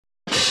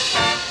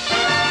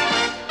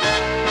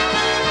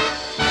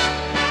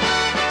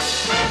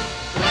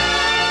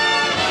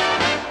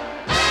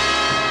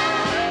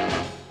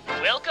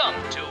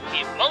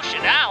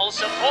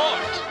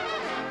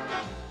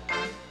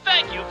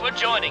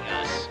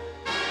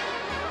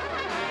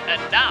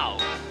And now,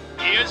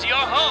 here's your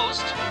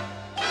host,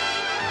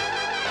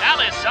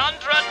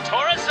 Alessandra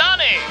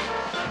Torresani.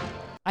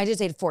 I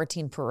just ate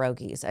 14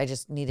 pierogies. I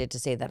just needed to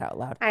say that out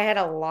loud. I had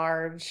a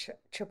large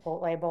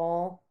Chipotle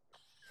bowl,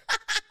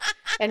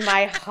 and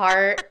my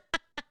heart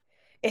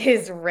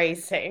is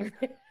racing.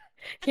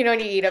 You know, when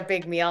you eat a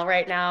big meal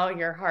right now,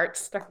 your heart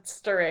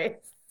starts to race.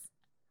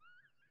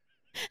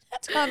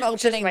 That's how I'm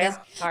opening this.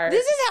 Heart.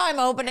 This is how I'm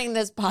opening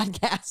this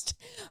podcast.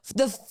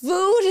 The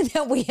food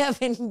that we have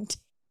in.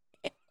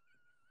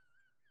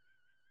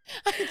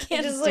 I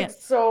can't Just stand. like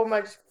so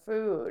much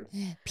food.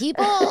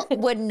 People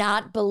would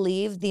not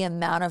believe the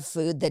amount of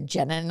food that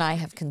Jenna and I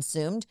have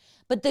consumed.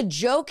 But the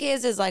joke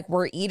is like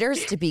we're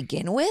eaters to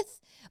begin with.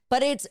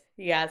 But it's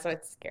so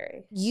it's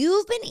scary.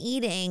 You've been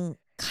eating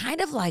kind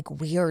of like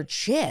weird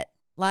shit.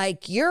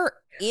 Like you're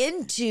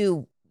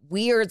into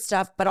weird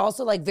stuff, but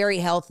also like very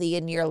healthy,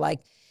 and you're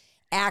like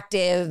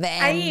active.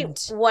 And I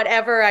eat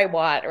whatever I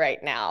want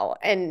right now.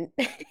 And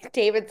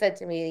David said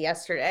to me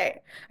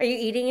yesterday, "Are you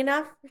eating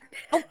enough?"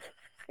 Oh.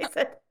 I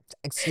said,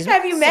 "Excuse me,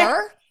 have you met?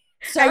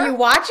 Sir? Are you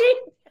watching,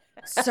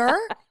 sir?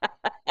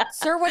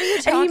 Sir, what are you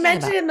talking about?" And he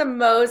mentioned in the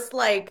most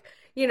like,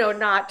 you know,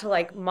 not to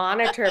like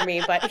monitor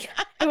me, but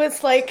it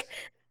was like,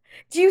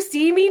 "Do you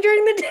see me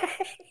during the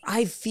day?"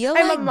 I feel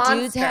I'm like a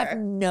dudes have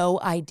no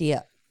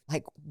idea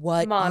like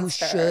what you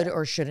should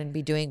or shouldn't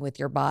be doing with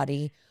your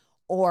body,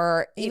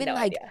 or even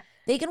like idea.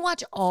 They can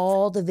watch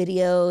all the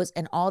videos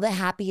and all the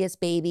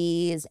happiest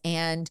babies.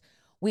 And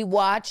we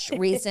watched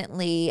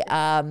recently,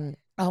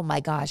 oh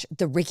my gosh,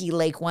 the Ricky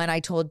Lake one.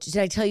 Did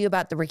I tell you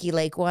about the Ricky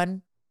Lake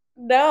one?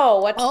 No,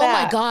 what's that? Oh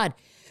my God.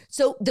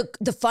 So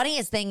the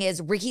funniest thing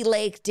is Ricky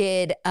Lake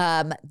did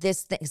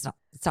this thing. It's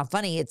not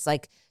funny. It's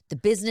like the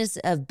business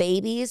of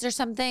babies or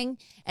something.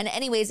 And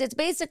anyways, it's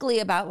basically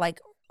about like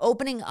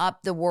opening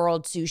up the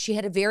world to, she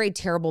had a very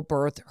terrible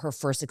birth, her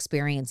first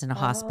experience in a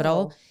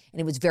hospital,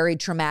 and it was very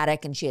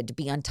traumatic, and she had to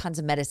be on tons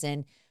of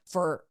medicine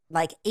for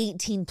like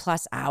 18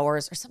 plus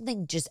hours or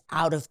something, just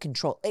out of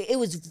control. It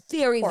was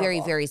very, horrible. very,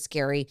 very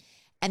scary.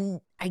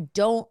 And I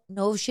don't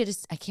know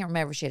if I can't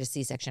remember if she had a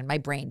C-section. My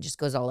brain just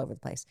goes all over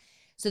the place.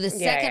 So the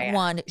second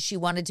one, she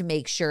wanted to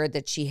make sure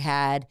that she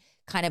had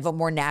kind of a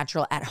more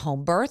natural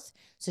at-home birth.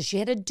 So she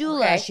had a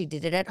doula. Okay. She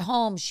did it at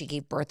home. She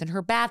gave birth in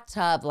her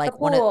bathtub, like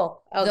one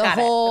of the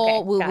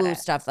whole woo-woo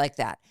stuff like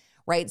that,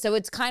 right? So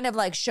it's kind of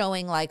like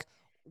showing like,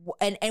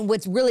 and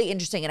what's really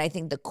interesting, and I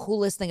think the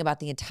coolest thing about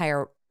the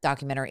entire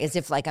documentary is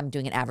if like I'm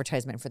doing an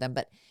advertisement for them,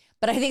 but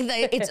I think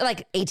that it's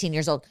like 18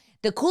 years old.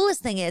 The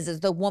coolest thing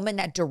is the woman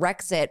that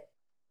directs it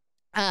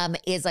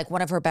is like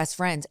one of her best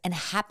friends and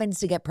happens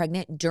to get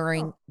pregnant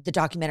during the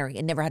documentary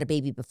and never had a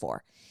baby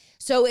before.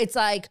 So it's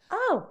like,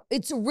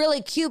 it's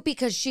really cute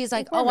because she's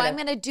like, I'm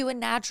going to do a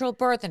natural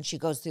birth. And she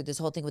goes through this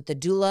whole thing with the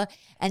doula.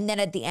 And then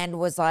at the end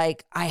was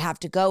like, I have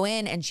to go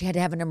in, and she had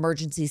to have an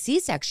emergency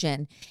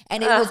C-section.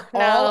 And it was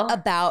all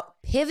about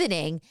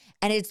pivoting.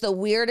 And it's the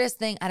weirdest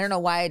thing. I don't know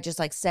why I just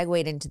like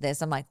segued into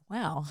this. I'm like,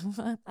 wow,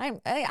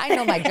 I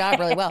know my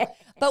job really well.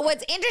 But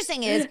what's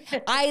interesting is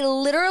I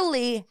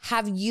literally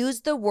have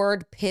used the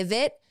word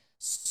pivot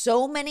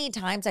so many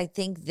times, I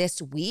think,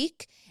 this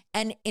week.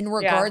 And in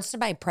regards to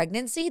my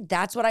pregnancy,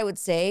 that's what I would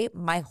say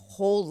my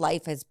whole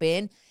life has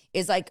been,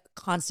 is like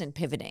constant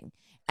pivoting.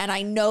 And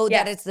I know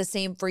that it's the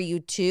same for you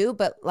too,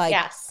 but like,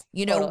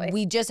 you know, totally.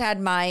 We just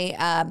had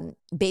my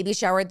baby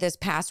shower this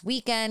past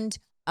weekend.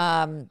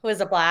 It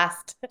was a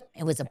blast.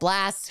 It was a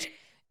blast.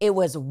 It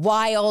was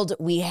wild.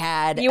 We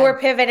had You were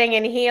pivoting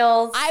in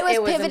heels. I was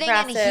pivoting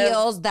in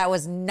heels. That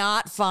was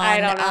not fun.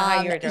 I don't know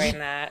how you were doing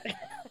that.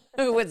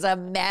 It was a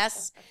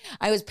mess.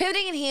 I was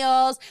pivoting in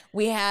heels.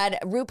 We had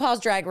RuPaul's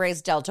Drag Race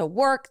Delta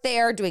work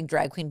there, doing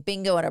drag queen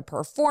bingo at a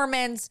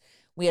performance.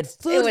 We had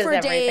food it was for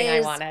everything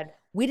days. I wanted.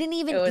 We didn't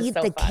even eat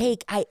the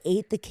cake. I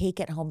ate the cake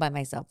at home by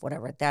myself.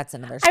 Whatever. That's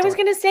another story. I was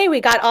going to say,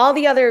 we got all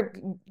the other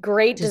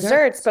great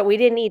desserts, but we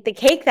didn't eat the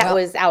cake that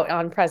was out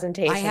on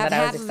presentation. I have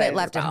half of it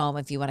left at home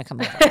if you want to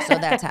come over. So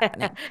that's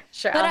happening.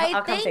 Sure. But I'll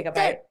I come take think a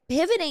that bite.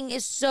 pivoting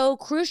is so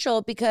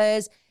crucial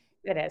because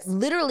it is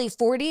literally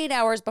 48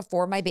 hours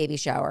before my baby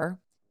shower,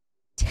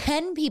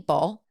 10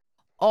 people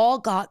all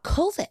got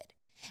COVID.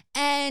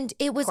 And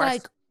it was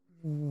like,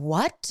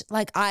 what?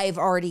 Like, I've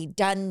already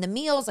done the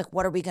meals. Like,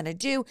 what are we going to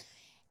do?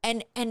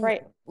 And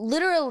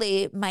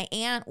literally my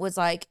aunt was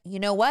like, you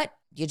know what?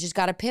 You just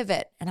got to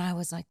pivot. And I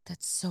was like,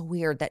 that's so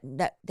weird.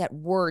 That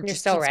word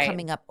just keeps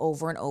coming up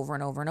over and over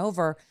and over and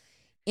over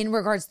in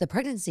regards to the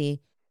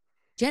pregnancy.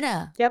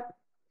 Jenna. Yep.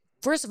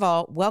 First of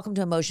all, welcome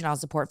to Emotional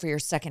Support for your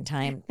second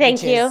time.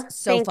 Thank you. Is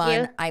so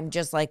fun. I'm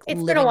just like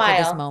living for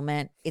this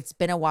moment. It's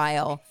been a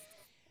while.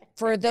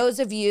 For those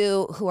of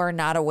you who are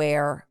not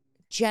aware,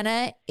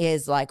 Jenna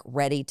is like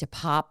ready to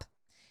pop.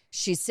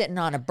 She's sitting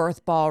on a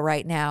birth ball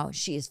right now.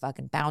 She is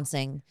fucking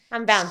bouncing.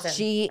 I'm bouncing.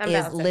 She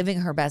is living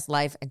her best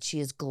life and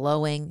she is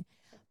glowing.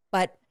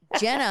 But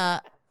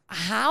Jenna,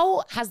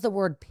 how has the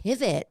word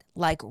pivot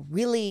like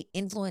really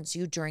influenced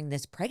you during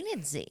this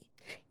pregnancy?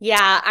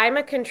 Yeah, I'm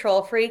a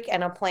control freak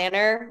and a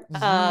planner.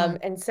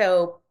 And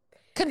so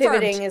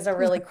Confirmed. Pivoting is a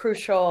really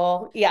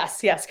crucial,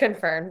 yes,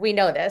 confirmed. We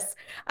know this.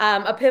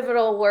 A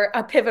pivotal word,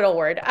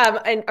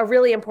 and a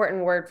really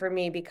important word for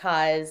me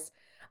because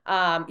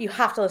you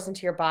have to listen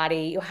to your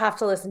body, you have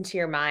to listen to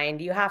your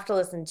mind, you have to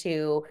listen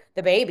to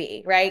the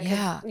baby, right? Because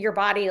Yeah. your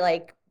body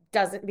like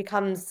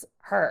becomes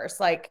hers.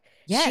 Like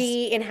Yes.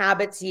 she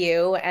inhabits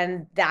you,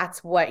 and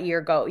that's what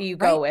you go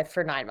Right. with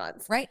for 9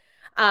 months. Right.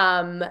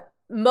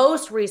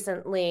 Most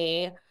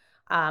recently,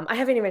 I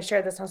haven't even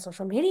shared this on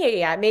social media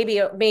yet. Maybe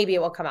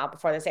it will come out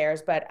before this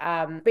airs, but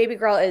baby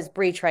girl is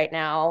breech right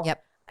now.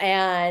 Yep.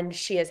 And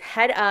she is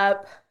head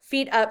up,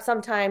 feet up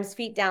sometimes,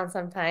 feet down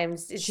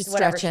sometimes. It's She's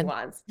whatever she stretching.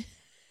 wants.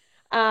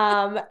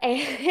 And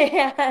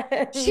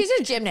She's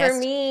a gymnast. for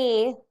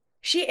me,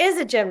 she is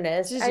a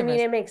gymnast. She's a I mean,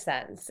 gymnast. it makes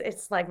sense.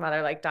 It's like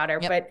mother, like daughter.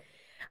 Yep. But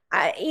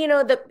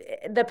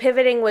the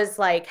pivoting was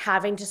like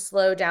having to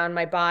slow down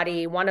my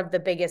body. One of the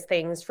biggest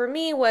things for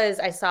me was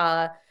I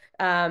saw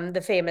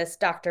the famous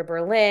Dr.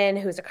 Berlin,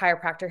 who's a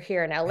chiropractor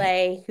here in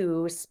LA,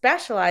 who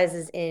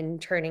specializes in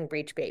turning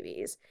breech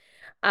babies.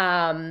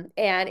 And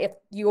if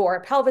your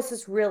pelvis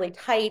is really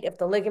tight, if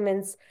the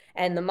ligaments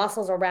and the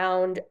muscles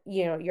around,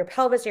 your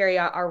pelvis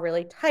area are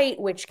really tight,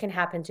 which can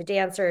happen to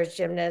dancers,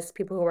 gymnasts,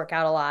 people who work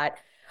out a lot,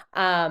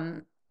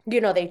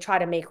 they try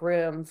to make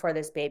room for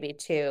this baby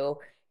to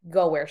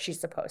go where she's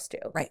supposed to.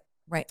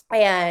 Right.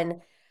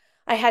 And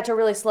I had to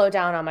really slow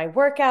down on my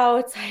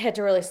workouts. I had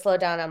to really slow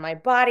down on my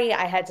body.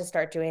 I had to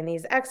start doing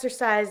these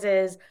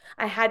exercises.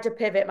 I had to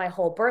pivot my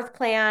whole birth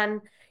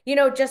plan,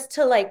 just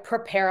to like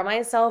prepare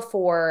myself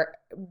for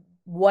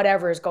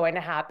whatever is going to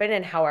happen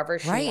and however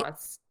she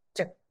wants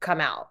to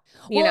come out.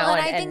 And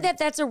I think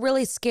that's a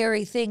really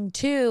scary thing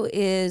too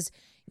is,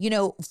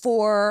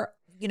 for,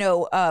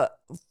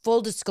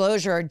 full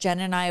disclosure,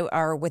 Jen and I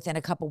are within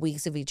a couple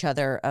weeks of each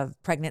other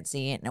of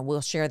pregnancy, and we'll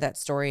share that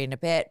story in a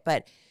bit.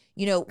 But,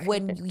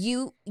 when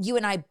you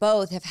and I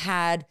both have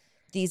had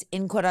these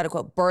in quote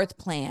unquote birth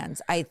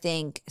plans, I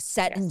think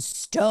set in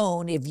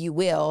stone, if you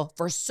will,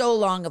 for so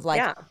long of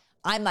like,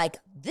 I'm like,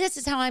 this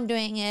is how I'm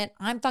doing it.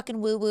 I'm fucking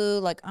woo woo.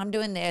 Like I'm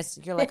doing this.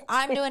 You're like,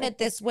 I'm doing it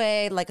this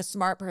way. Like a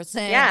smart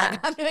person. Yeah.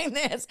 Like I'm doing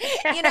this,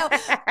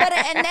 but,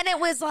 and then it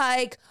was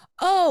like,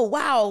 oh,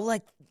 wow.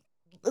 Like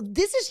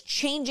this is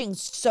changing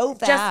so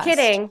fast.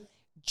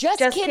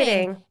 Just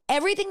kidding.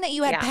 Everything that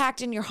you had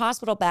packed in your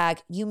hospital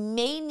bag, you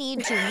may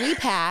need to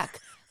repack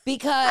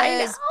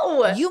because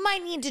you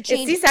might need to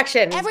change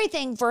C-section.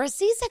 everything for a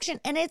C-section.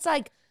 And it's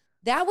like,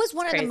 that was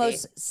one of the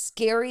most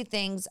scary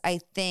things, I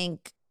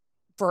think,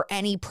 for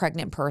any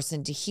pregnant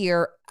person to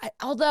hear.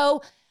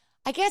 Although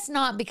I guess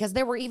not, because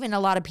there were even a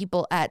lot of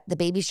people at the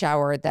baby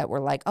shower that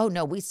were like, oh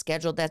no, we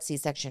scheduled that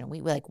C-section and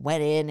we like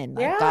went in and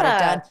like got it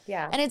done.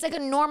 Yeah. And it's like a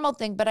normal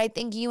thing. But I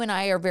think you and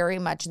I are very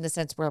much in the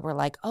sense where we're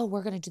like, oh,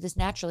 we're going to do this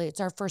naturally. It's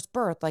our first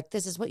birth. Like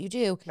this is what you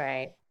do.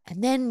 Right.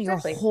 And then your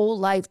whole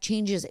life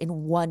changes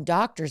in one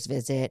doctor's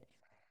visit.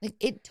 Like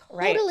it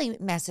totally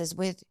messes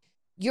with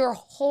your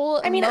whole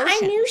emotions. I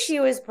knew she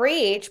was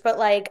breech, but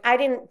like I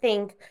didn't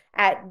think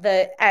at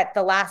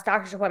the last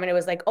doctor's appointment it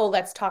was like, oh,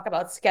 let's talk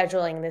about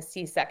scheduling this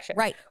C-section.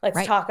 Right.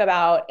 Let's talk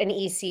about an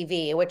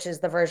ECV, which is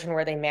the version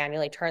where they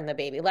manually turn the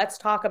baby. Let's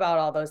talk about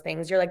all those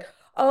things. You're like,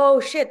 oh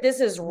shit, this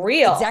is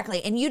real.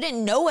 Exactly. And you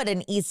didn't know what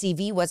an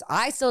ECV was.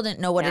 I still didn't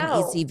know what an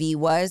ECV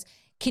was.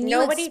 Can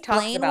you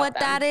explain what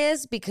that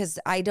is? Because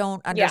I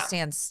don't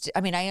understand.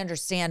 I mean, I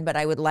understand, but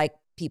I would like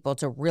people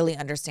to really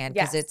understand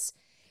because it's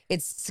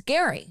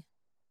scary.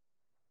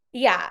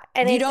 Yeah.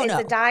 And it's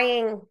a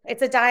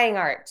dying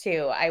art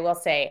too, I will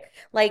say.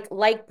 Like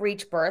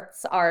breech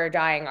births are a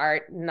dying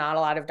art. Not a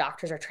lot of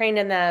doctors are trained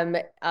in them.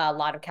 A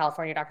lot of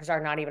California doctors are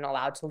not even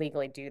allowed to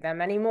legally do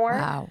them anymore.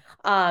 Wow.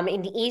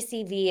 And the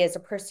ECV is a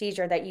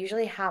procedure that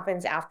usually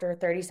happens after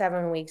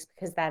 37 weeks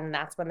because then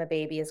that's when the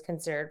baby is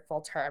considered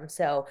full term.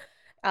 So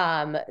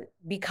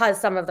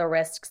because some of the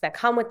risks that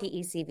come with the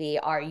ECV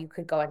are you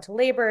could go into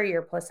labor,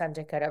 your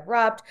placenta could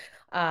erupt,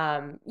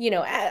 a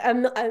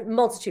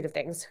multitude of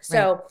things.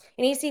 So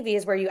an ECV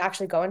is where you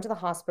actually go into the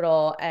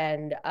hospital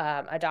and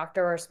a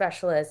doctor or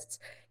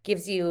specialist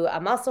gives you a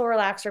muscle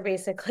relaxer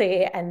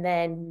basically, and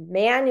then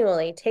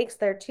manually takes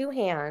their two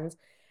hands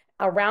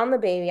around the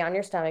baby on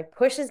your stomach,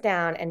 pushes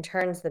down and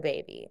turns the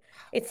baby.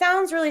 It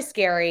sounds really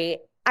scary.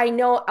 I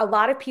know a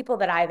lot of people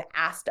that I've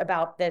asked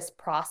about this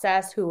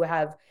process who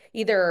have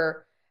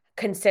either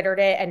considered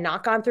it and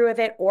not gone through with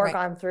it or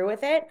gone through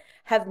with it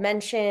have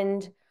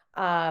mentioned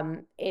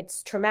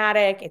it's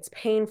traumatic, it's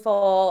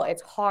painful,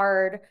 it's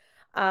hard.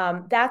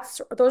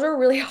 Those are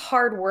really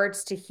hard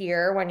words to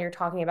hear when you're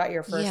talking about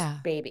your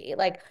first baby.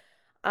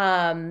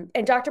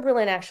 And Dr.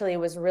 Berlin actually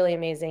was really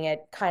amazing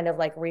at kind of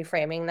like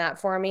reframing that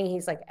for me.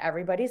 He's like,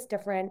 everybody's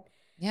different.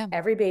 Yeah.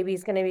 Every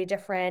baby's going to be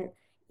different.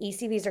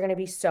 ECVs are going to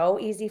be so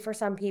easy for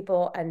some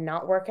people and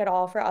not work at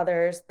all for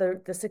others.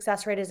 The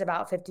success rate is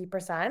about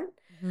 50%.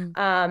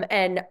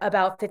 And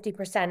about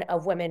 50%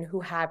 of women who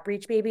have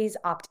breech babies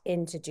opt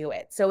in to do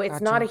it. So it's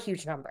not a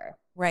huge number.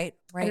 Right.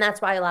 And that's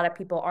why a lot of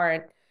people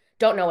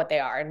don't know what they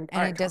are. And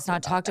it does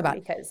not talked about.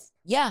 Because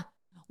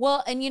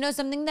well, and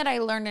something that I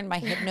learned in my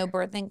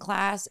hypnobirthing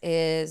class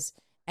is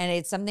and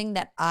it's something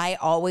that I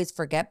always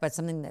forget, but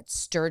something that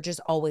Sturgis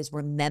always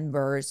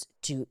remembers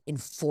to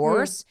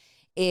enforce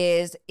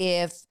is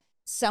if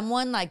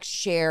someone like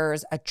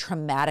shares a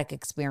traumatic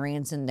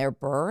experience in their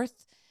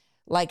birth,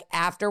 like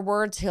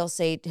afterwards he'll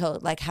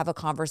like have a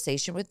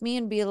conversation with me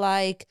and be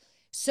like,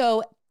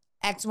 so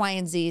X, Y,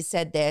 and Z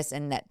said this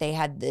and that they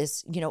had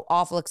this,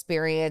 awful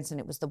experience and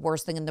it was the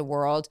worst thing in the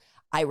world.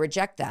 I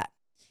reject that,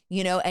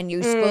 and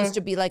you're supposed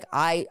to be like,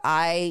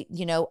 I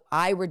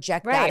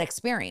reject that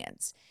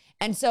experience.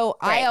 And so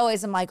I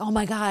always am like, oh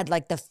my God,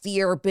 like the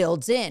fear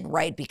builds in,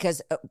 right?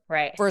 Because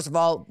first of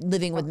all,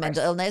 living with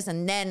mental illness,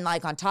 and then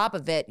like on top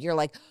of it, you're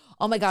like,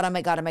 oh my God, oh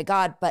my God, oh my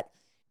God. But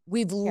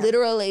we've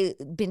literally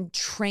been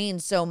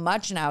trained so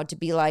much now to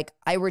be like,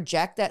 I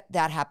reject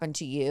that happened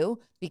to you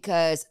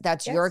because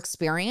that's your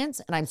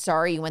experience. And I'm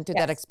sorry you went through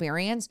that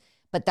experience,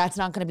 but that's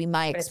not going to be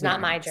my experience. It's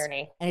not my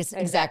journey. And it's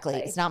exactly,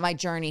 it's not my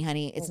journey,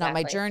 honey. It's not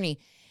my journey.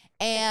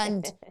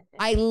 And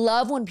I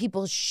love when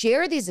people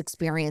share these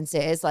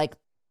experiences. Like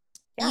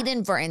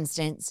Eden, for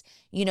instance,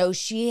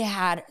 she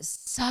had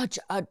such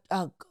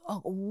a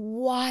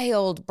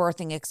wild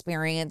birthing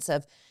experience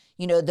of,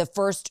 the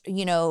first,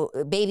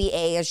 baby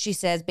A, as she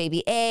says,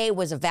 baby A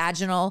was a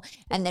vaginal,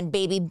 and then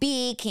baby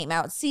B came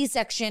out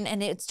C-section.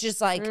 And it's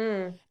just like,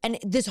 and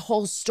this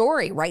whole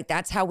story, right?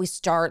 That's how we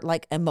start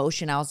like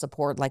emotional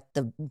support, like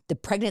the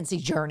pregnancy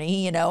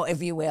journey,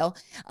 if you will.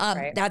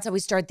 That's how we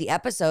start the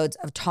episodes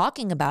of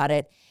talking about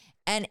it.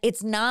 And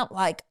it's not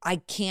like I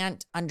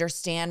can't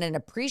understand and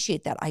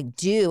appreciate that. I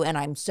do. And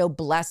I'm so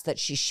blessed that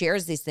she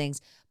shares these things.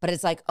 But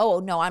it's like,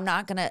 oh, no, I'm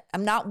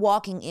not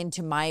walking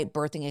into my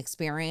birthing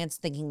experience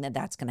thinking that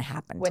that's going to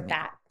happen with to me.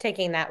 that,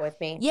 taking that with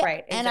me. Yeah.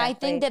 Right. Exactly. And I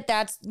think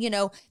that's,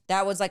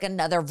 that was like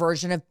another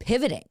version of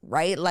pivoting,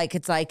 right? Like,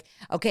 it's like,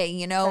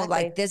 okay,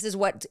 like this is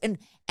what,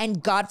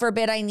 and God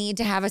forbid I need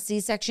to have a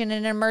C-section in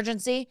an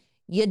emergency.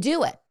 You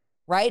do it.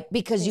 Right?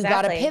 Because you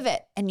got to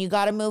pivot and you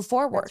got to move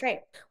forward. That's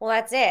right. Well,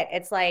 that's it.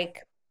 It's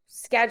like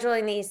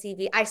scheduling the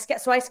ECV.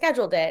 So I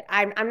scheduled it.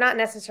 I'm not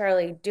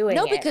necessarily doing it.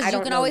 No, because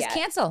you can always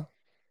cancel.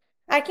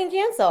 I can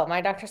cancel.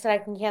 My doctor said I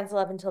can cancel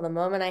up until the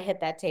moment I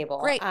hit that table.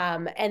 Great.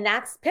 And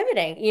that's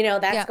pivoting.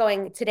 That's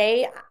going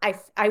today.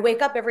 I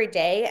wake up every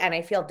day and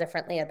I feel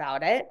differently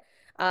about it.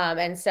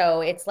 And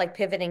so it's like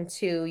pivoting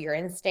to your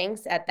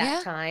instincts at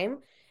that time.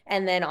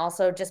 And then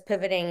also just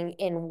pivoting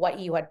in what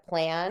you had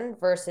planned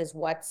versus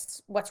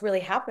what's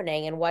really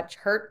happening and what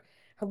hurt.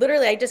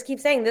 Literally, I just keep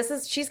saying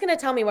she's going to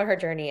tell me what her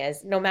journey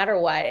is, no matter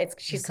what.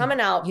 She's coming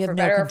out for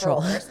better or for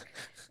worse.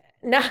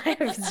 No, I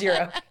have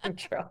zero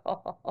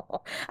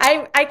control.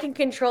 I can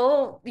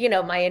control,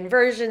 my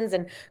inversions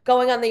and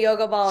going on the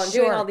yoga ball and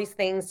doing all these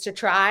things to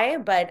try.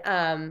 But,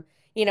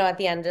 at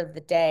the end of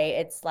the day,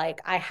 it's like,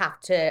 I have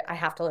to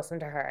listen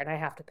to her and I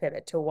have to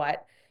pivot to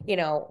what,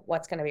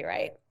 what's going to be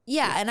right.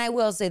 Yeah. And I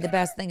will say the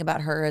best thing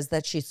about her is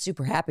that she's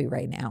super happy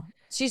right now.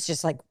 She's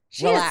just like,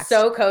 she relaxed. Is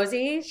so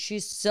cozy.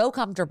 She's so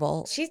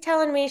comfortable. She's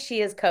telling me she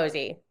is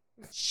cozy.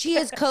 She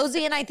is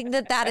cozy. And I think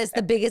that is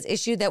the biggest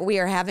issue that we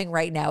are having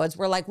right now is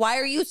we're like, why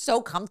are you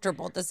so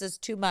comfortable? This is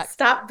too much.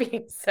 Stop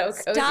being so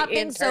cozy. Stop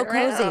being so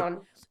cozy.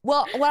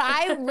 Well, what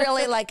I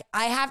really like,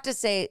 I have to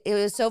say, it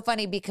was so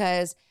funny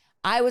because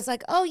I was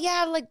like, oh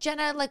yeah, like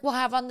Jenna, like we'll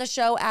have on the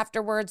show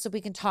afterwards so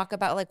we can talk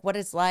about like what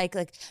it's like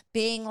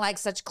being like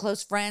such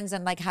close friends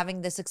and like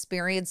having this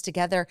experience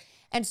together.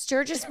 And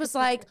Sturgis was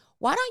like,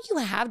 why don't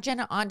you have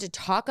Jenna on to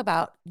talk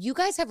about, you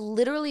guys have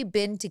literally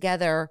been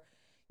together,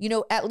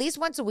 at least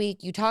once a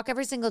week. You talk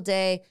every single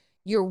day.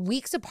 You're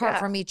weeks apart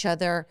from each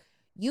other.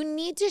 You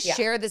need to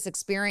share this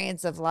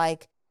experience of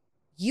like,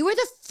 you were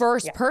the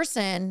first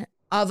person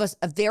of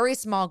a very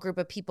small group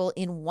of people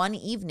in one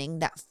evening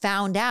that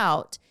found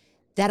out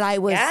that I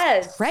was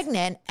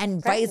pregnant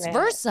and vice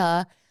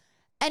versa.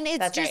 And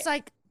it's just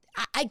like,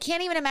 I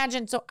can't even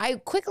imagine. So I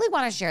quickly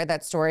want to share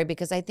that story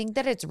because I think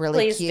that it's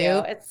really cute. Please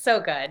do. It's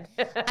so good.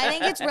 I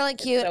think it's really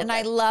cute. And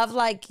I love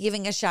like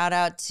giving a shout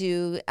out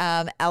to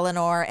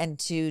Eleanor and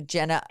to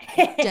Jenna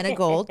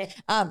Gold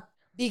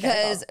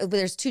because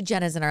there's two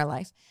Jennas in our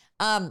life.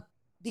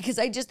 Because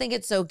I just think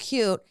it's so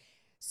cute.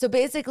 So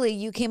basically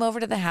you came over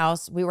to the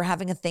house. We were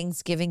having a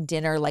Thanksgiving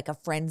dinner, like a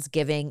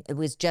Friendsgiving. It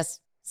was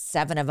just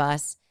 7 of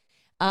us.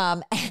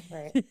 I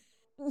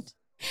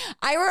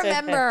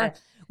remember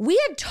we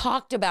had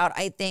talked about,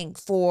 I think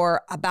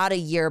for about a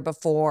year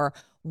before,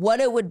 what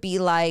it would be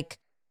like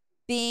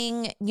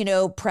being,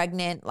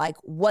 pregnant, like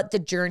what the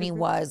journey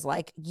was.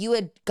 Like you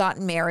had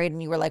gotten married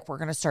and you were like, we're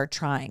going to start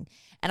trying.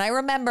 And I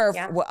remember,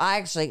 I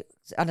actually,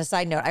 on a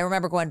side note, I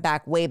remember going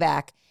back, way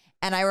back.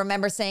 And I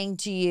remember saying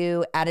to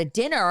you at a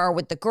dinner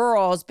with the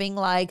girls being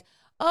like,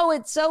 oh,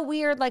 it's so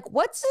weird. Like,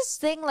 what's this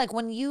thing? Like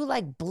when you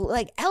like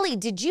Ellie,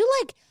 did you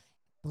like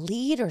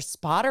bleed or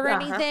spot or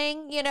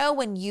anything,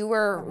 when you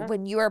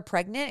were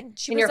pregnant? And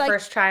she in was your like,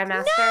 first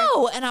trimester?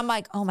 No. And I'm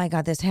like, oh my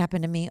God, this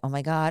happened to me. Oh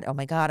my God. Oh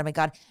my God. Oh my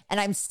God. And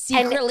I'm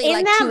secretly in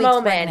like that 2 weeks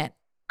moment, pregnant.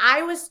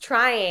 I was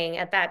trying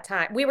at that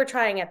time. We were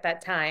trying at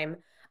that time.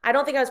 I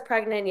don't think I was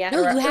pregnant yet.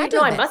 No, you had to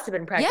No, have I must have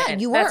been pregnant. Yeah,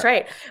 you were. That's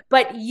right.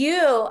 But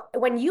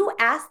when you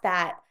asked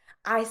that,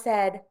 I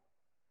said,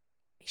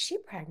 is she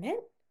pregnant?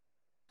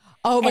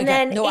 Oh my And God.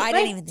 then No, it I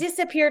didn't even think.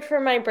 disappeared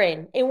from my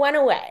brain. It went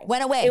away.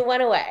 Went away. It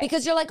went away.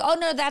 Because you're like, oh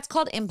no, that's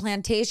called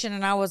implantation.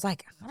 And I was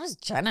like, how does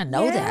Jenna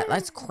know that? Yeah.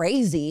 That's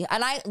crazy.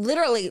 And I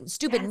literally,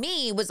 stupid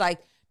me was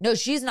like, no,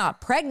 she's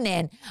not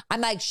pregnant.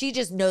 I'm like, she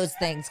just knows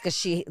things because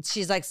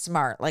she's like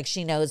smart. Like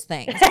she knows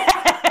things.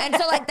 And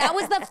so like that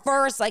was the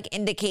first like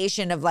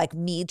indication of like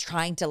me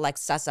trying to like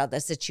suss out the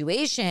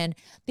situation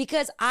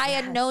because I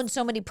had known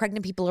so many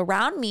pregnant people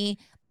around me,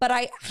 but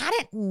I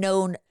hadn't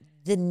known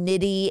the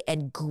nitty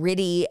and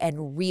gritty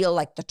and real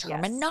like the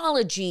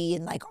terminology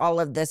and like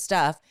all of this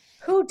stuff.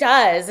 Who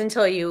does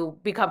until you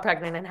become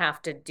pregnant and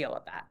have to deal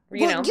with that?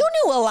 You know? You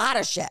knew a lot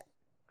of shit.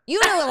 You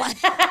knew a lot.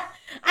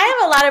 I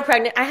had a lot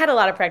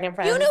of pregnant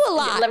friends. You knew a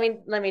lot.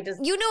 Let me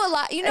just. You knew a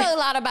lot. You know a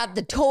lot about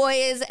the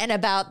toys and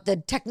about the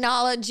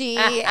technology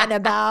and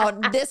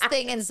about this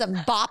thing and some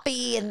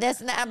boppy and this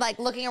and that. I'm like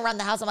looking around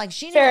the house. I'm like,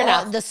 she knew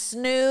the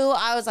snoo.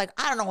 I was like,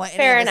 I don't know what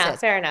any of this is.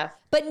 Fair enough.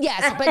 But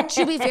yes, but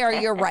to be fair,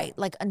 you're right.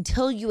 Like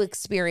until you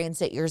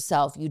experience it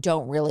yourself, you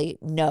don't really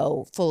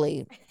know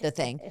fully the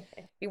thing.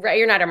 You're right.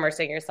 You're not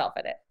immersing yourself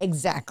in it.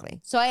 Exactly.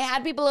 So I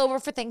had people over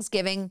for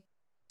Thanksgiving.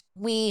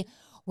 We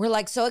were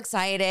like so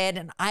excited.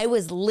 And I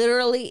was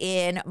literally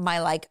in my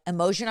like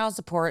emotional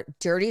support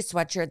dirty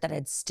sweatshirt that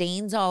had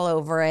stains all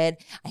over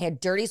it. I had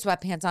dirty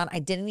sweatpants on. I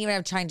didn't even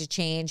have time to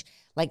change.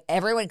 Like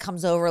everyone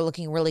comes over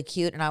looking really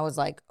cute. And I was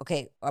like,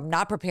 okay, I'm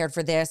not prepared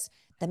for this.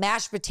 The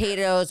mashed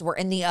potatoes were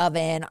in the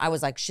oven. I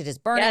was like, shit is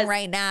burning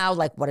right now.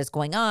 Like, what is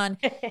going on?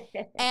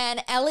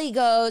 And Ellie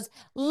goes,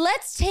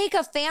 let's take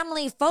a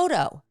family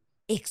photo.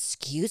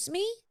 Excuse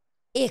me?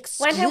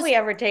 When have we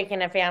ever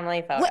taken a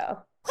family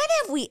photo? When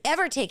have we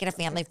ever taken a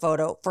family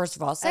photo? First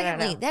of all,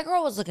 secondly, that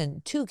girl was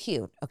looking too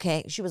cute.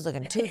 Okay, she was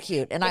looking too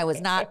cute, and I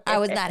was not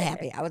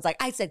happy. I was like,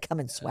 I said,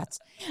 come in sweats.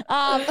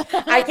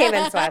 I came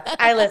in sweats.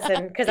 I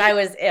listened because I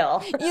was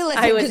ill. You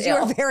listened because you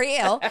were very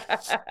ill,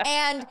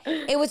 and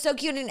it was so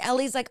cute. And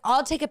Ellie's like,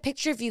 I'll take a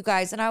picture of you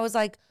guys, and I was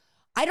like,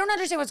 I don't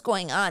understand what's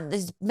going on.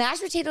 These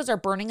mashed potatoes are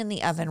burning in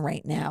the oven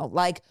right now.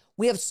 Like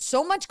we have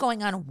so much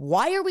going on.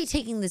 Why are we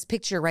taking this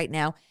picture right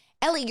now?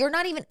 Ellie, you're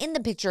not even in the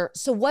picture.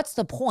 So what's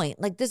the point?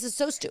 Like, this is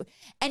so stupid.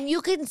 And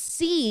you can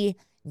see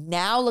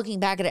now looking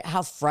back at it,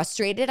 how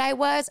frustrated I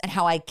was and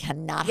how I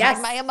cannot hide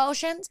my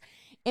emotions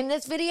in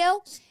this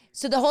video.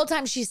 So the whole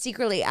time she's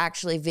secretly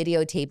actually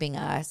videotaping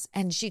us.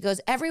 And she goes,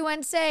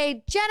 everyone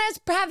say, Jenna's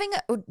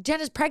pregnant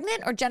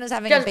or Jenna's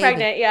having a baby?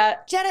 Pregnant, yeah.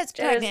 Jenna's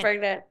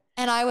pregnant.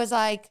 And I was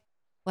like,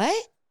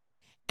 what?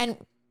 And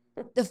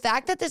the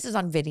fact that this is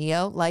on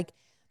video, like,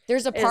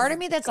 there's a part of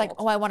me that's like,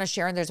 oh, I want to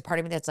share. And there's a part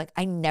of me that's like,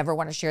 I never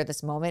want to share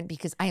this moment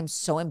because I am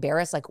so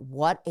embarrassed. Like,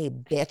 what a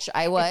bitch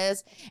I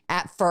was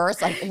at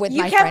first, like with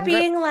my friend. You kept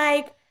being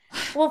like,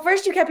 well,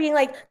 first you kept being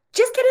like,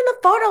 just get in the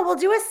photo. We'll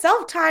do a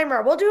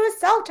self-timer. We'll do a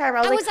self-timer.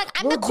 I was like,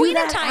 I'm the queen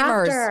of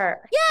timers.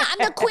 Yeah,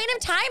 I'm the queen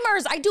of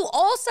timers. I do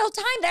all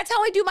self-time. That's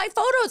how I do my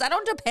photos. I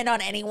don't depend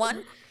on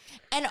anyone.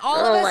 And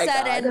all of a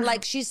sudden,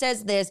 like she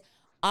says this,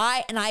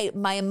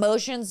 my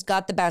emotions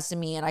got the best of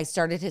me and I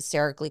started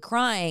hysterically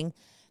crying.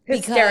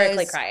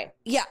 Hysterically crying.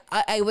 Yeah,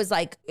 I was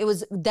like, it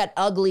was that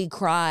ugly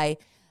cry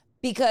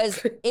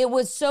because it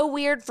was so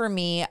weird for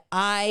me.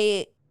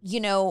 My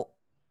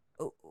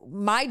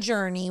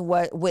journey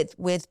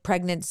with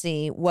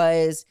pregnancy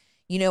was,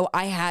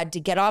 I had to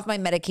get off my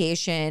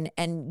medication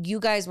and you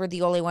guys were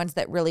the only ones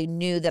that really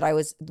knew that I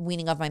was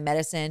weaning off my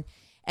medicine.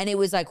 And it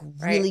was like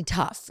really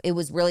tough. It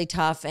was really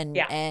tough.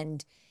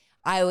 And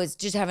I was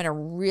just having a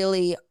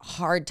really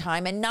hard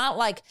time and not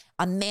like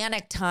a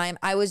manic time.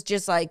 I was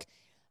just like,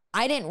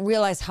 I didn't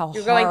realize how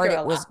hard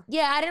it was.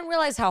 Yeah, I didn't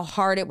realize how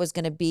hard it was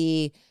going to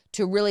be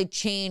to really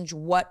change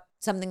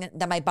something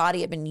that my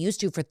body had been used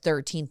to for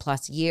 13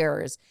 plus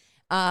years.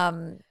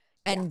 And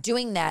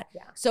doing that.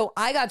 Yeah. So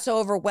I got so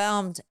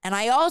overwhelmed. And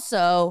I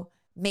also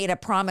made a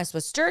promise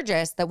with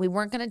Sturgis that we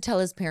weren't going to tell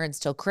his parents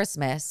till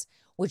Christmas,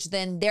 which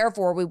then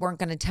therefore we weren't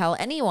going to tell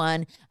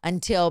anyone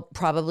until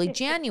probably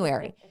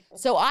January.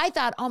 So I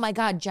thought, oh my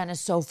God, Jen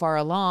is so far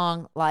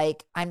along.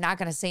 Like, I'm not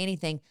going to say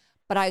anything.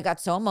 But I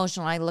got so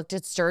emotional. I looked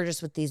at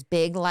Sturgis with these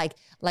big, like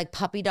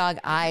puppy dog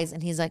eyes.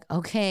 And he's like,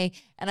 okay.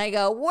 And I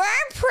go, we're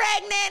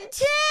pregnant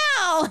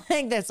too.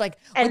 Like that's like,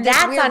 and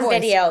that's on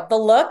video. The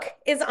look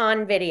is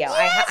on video.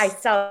 Yes. I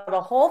saw the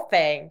whole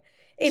thing.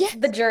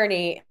 The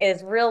journey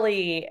is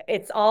really,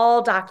 it's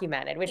all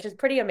documented, which is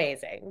pretty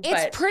amazing.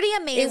 It's pretty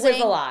amazing. It was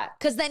a lot.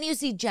 Because then you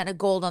see Jenna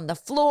Gold on the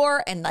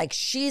floor and like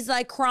she's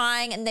like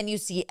crying. And then you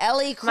see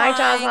Ellie crying. My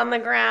jaw's on the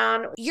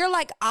ground. You're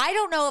like, I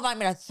don't know if I'm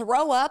going to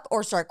throw up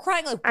or start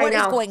crying. Like, what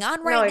is going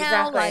on right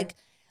now? Exactly. Like,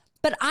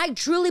 but I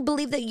truly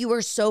believe that you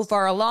were so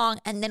far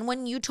along. And then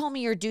when you told me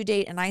your due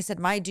date and I said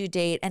my due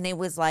date and it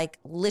was like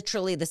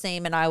literally the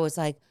same. And I was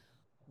like,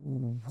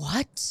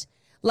 what?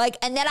 Like,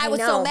 and then I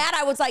was so mad.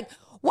 I was like,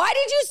 why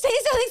did you say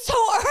something so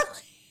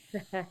early?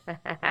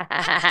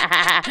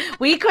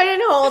 We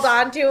couldn't hold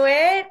on to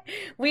it.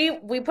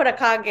 We put a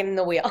cog in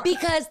the wheel.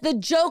 Because the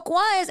joke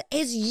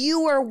is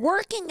you were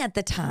working at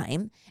the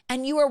time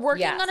and you were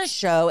working on a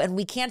show, and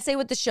we can't say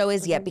what the show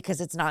is yet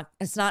because it's not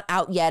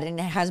out yet and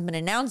it hasn't been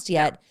announced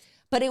yet. No.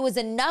 But it was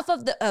enough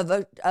of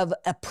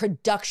a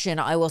production,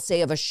 I will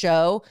say, of a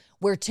show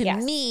where to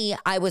me,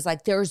 I was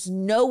like, there's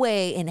no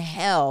way in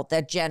hell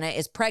that Jenna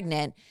is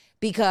pregnant,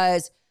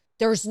 because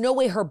there's no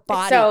way her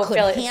body could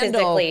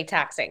handle. Physically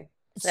taxing.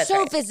 That's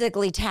right.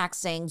 Physically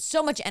taxing,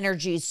 so much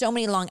energy, so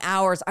many long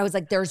hours. I was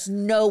like, there's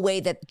no way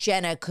that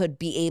Jenna could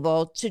be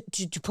able to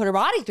put her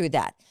body through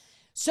that.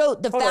 So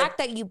the fact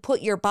that you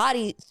put your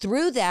body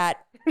through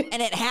that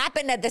and it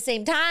happened at the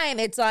same time,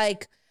 it's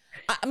like,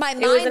 my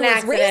mind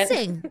was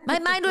racing. My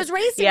mind was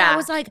racing. I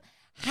was like,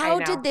 how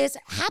did this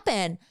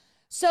happen?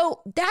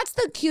 So that's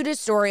the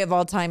cutest story of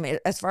all time,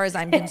 as far as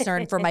I'm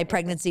concerned, for my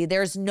pregnancy.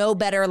 There's no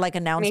better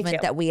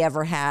announcement that we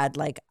ever had.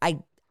 I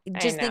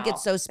just think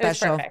it's so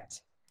special. It was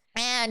perfect.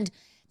 And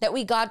that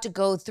we got to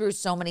go through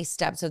so many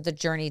steps of the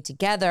journey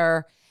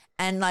together,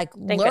 and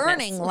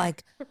learning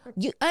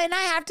you. And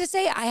I have to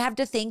say, I have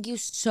to thank you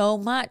so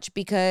much,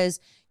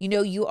 because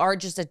you are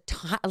just a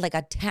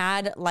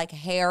tad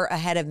hair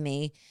ahead of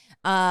me.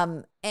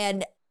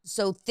 And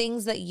so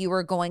things that you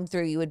were going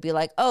through, you would be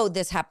like, oh,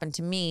 this happened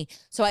to me.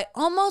 So I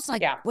almost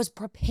was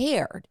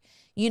prepared,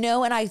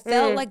 and I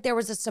felt like there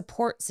was a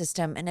support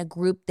system and a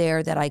group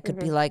there that I could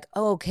be like,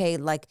 oh, okay,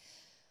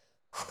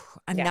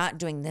 I'm not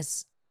doing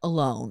this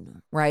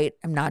alone, right?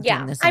 I'm not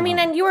doing this alone. I mean,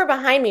 and you were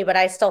behind me, but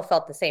I still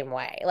felt the same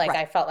way.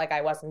 I felt like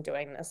I wasn't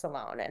doing this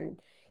alone. And,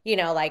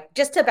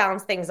 just to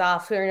bounce things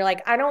off, you're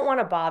like, I don't want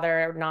to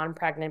bother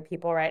non-pregnant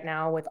people right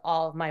now with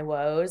all of my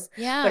woes.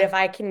 Yeah. But if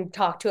I can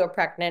talk to a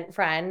pregnant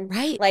friend,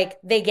 right,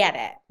 they get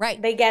it. Right.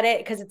 They get it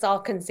because it's all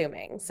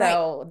consuming.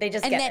 So they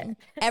just get it.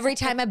 Every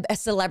time a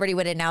celebrity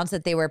would announce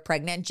that they were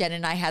pregnant, Jen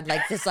and I had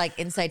this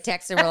inside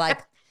text, and we're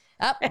like,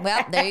 oh,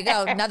 well, there you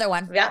go. Another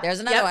one. Yep.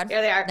 There's another one.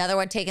 Here they are. Another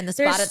one taking the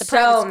spot at the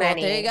private school.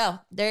 Many. There you go.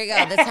 There you go.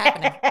 That's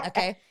happening.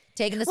 Okay.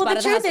 Taking the spot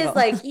at the hospital.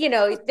 Well, the truth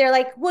is, they're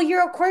like,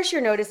 well, of course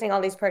you're noticing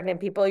all these pregnant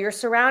people. You're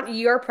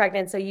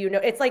pregnant, so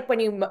it's like when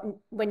you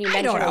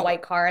mention a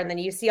white car and then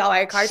you see all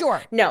white cars.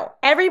 Sure. No,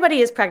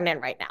 everybody is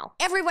pregnant right now.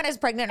 Everyone is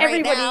pregnant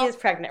right now. Everybody is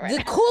pregnant right now.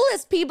 The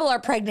coolest people are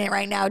pregnant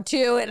right now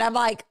too, and I'm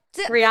like,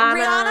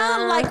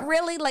 Rihanna,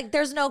 really,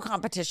 there's no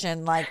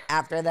competition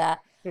after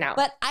that. No.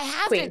 But I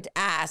have to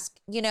ask,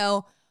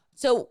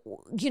 so,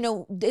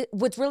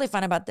 what's really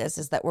fun about this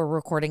is that we're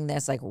recording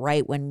this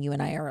right when you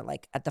and I are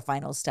at the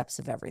final steps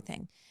of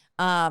everything.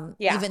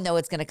 Even though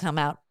it's going to come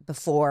out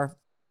before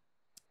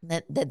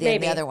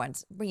the other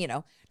ones,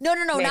 No,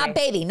 not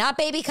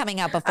baby coming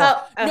out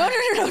before.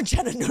 No,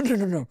 Jenna,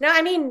 no. No,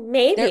 I mean,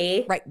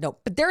 maybe. No,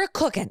 but they're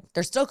cooking.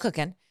 They're still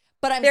cooking.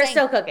 But they're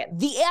still cooking.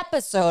 The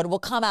episode will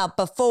come out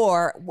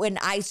before when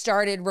I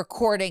started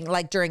recording,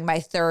 during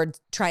my third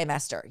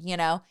trimester,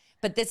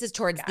 But this is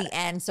towards the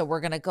end, so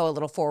we're going to go a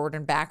little forward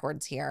and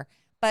backwards here.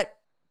 But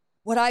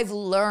what I've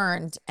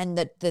learned, and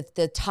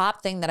the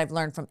top thing that I've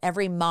learned from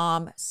every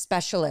mom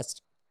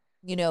specialist,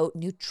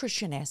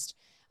 nutritionist,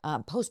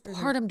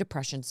 postpartum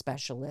depression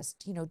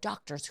specialist,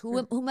 doctors,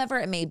 whomever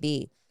it may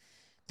be,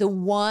 the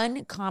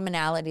one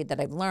commonality that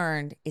I've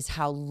learned is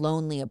how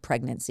lonely a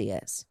pregnancy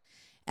is,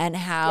 and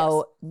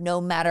how no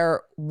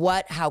matter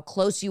how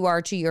close you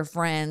are to your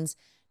friends,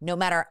 no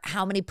matter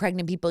how many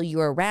pregnant people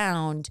you're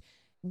around,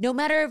 no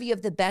matter if you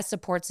have the best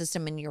support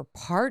system in your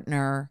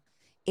partner,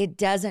 it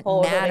doesn't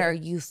matter.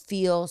 You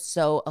feel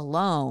so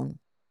alone.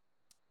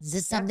 Is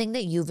this something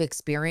that you've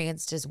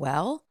experienced as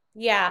well?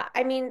 Yeah.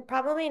 I mean,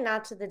 probably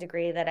not to the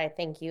degree that I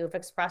think you've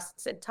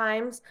expressed at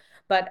times,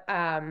 but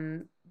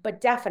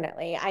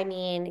definitely. I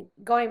mean,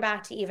 going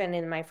back to even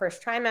in my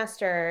first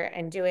trimester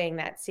and doing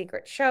that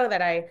secret show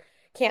that I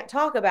can't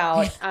talk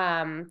about,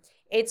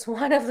 it's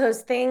one of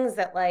those things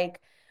that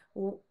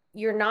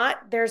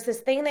there's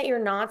this thing that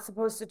you're not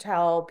supposed to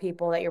tell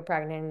people that you're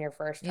pregnant in your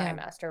first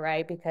trimester,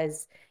 right?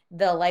 Because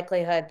the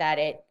likelihood that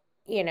it,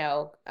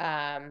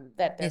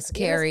 that there's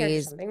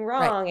miscarries, something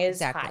wrong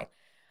is high.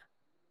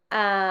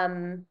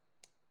 And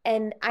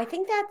I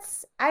think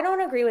I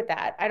don't agree with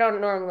that. I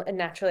don't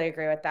naturally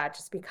agree with that,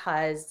 just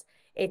because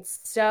it's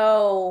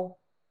so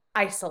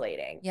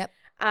isolating. Yep.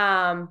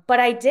 But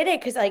I did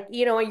it because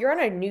you're on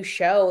a new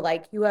show,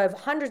 you have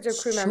hundreds of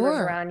crew members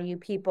around you,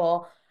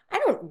 people. I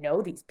don't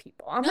know these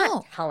people. I'm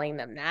not telling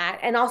them that.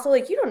 And also,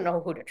 you don't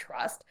know who to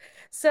trust.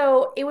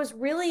 So it was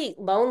really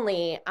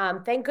lonely.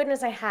 Thank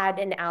goodness I had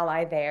an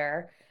ally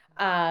there.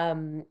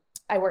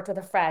 I worked with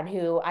a friend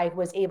who I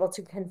was able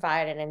to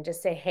confide in and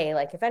just say, hey,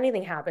 if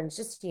anything happens,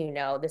 just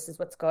this is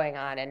what's going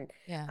on. And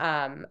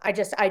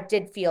I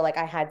did feel like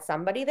I had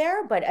somebody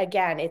there. But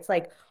again, it's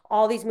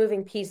all these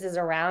moving pieces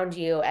around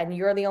you, and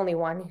you're the only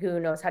one who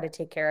knows how to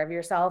take care of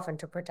yourself and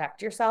to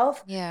protect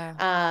yourself. Yeah.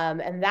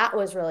 And that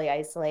was really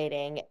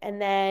isolating. And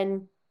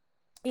then,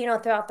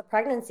 throughout the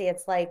pregnancy,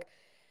 it's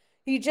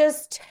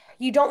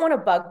you don't want to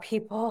bug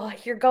people.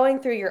 You're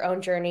going through your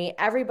own journey.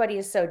 Everybody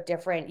is so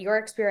different. Your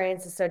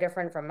experience is so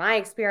different from my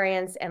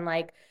experience. And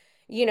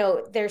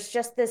there's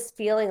just this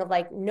feeling of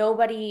like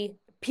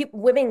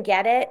women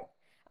get it.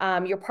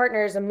 Your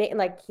partner's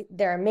like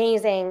they're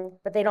amazing,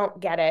 but they don't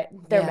get it.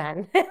 They're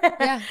men.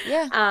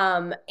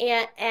 Yeah.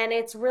 And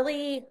it's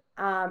really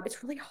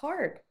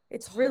hard.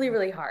 It's really,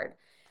 really hard.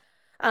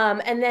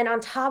 And then on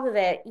top of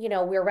it,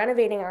 we're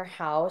renovating our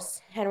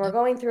house and we're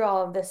going through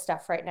all of this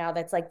stuff right now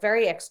that's like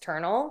very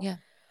external. Yeah.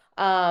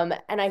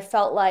 And I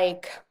felt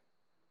like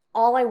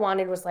all I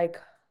wanted was like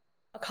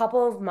a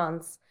couple of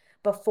months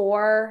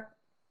before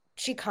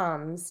she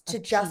comes to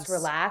just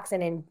relax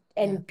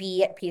and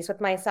be at peace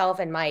with myself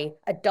and my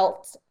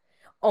adult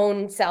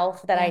own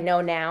self that I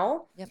know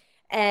now. Yep.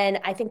 And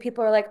I think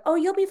people are like, "Oh,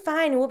 you'll be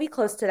fine. We'll be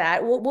close to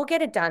that. We'll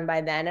get it done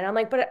by then." And I'm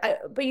like,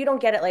 "But you don't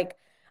get it. Like,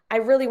 I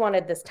really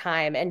wanted this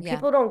time, and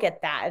people don't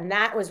get that." And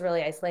that was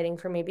really isolating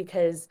for me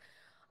because,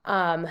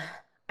 I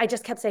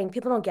just kept saying,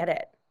 "People don't get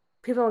it.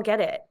 People don't get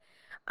it."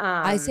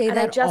 I say and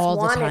that I just all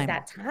the wanted time.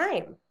 that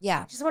time.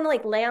 Yeah. I just want to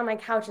like lay on my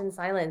couch in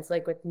silence,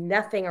 like with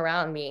nothing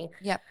around me.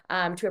 Yep.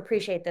 To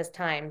appreciate this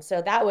time. So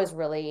that was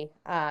really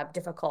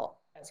difficult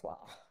as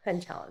well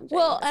and challenging.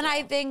 Well, and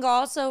I think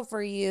also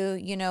for you,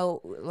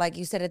 like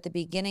you said at the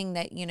beginning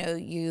that,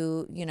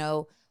 you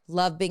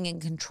love being in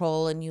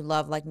control and you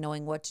love like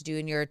knowing what to do,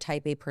 and you're a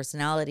type A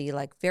personality,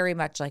 like very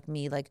much like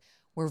me, like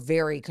we're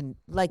very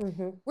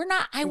we're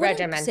not, I wouldn't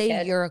Regimented.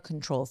 say you're a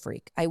control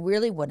freak. I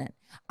really wouldn't.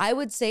 I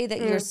would say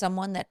that you're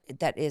someone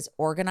that is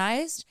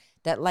organized,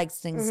 that likes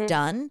things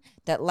done,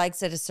 that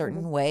likes it a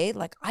certain way.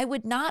 Like I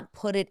would not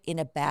put it in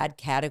a bad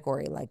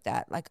category like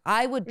that. Like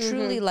I would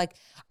truly like,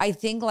 I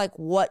think like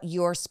what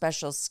your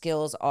special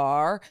skills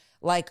are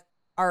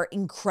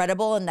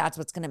incredible. And that's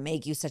what's going to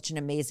make you such an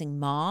amazing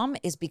mom,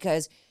 is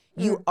because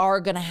you are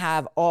going to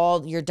have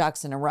all your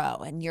ducks in a row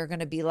and you're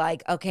going to be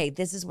like, okay,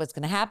 this is what's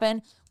going to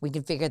happen. We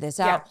can figure this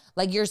out.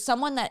 Like you're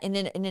someone that in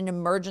an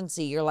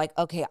emergency, you're like,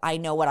 okay, I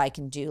know what I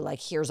can do. Like,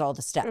 here's all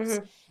the steps.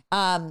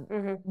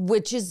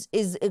 Which is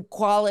a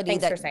quality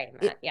Thanks for saying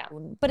that. Yeah.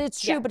 But it's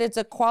true, but it's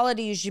a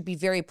quality you should be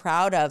very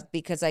proud of,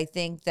 because I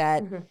think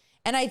that,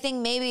 and I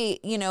think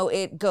maybe,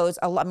 it goes,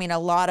 a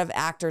lot of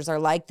actors are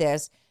like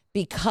this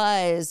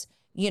because,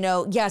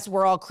 yes,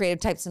 we're all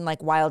creative types and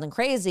like wild and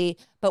crazy,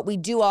 but we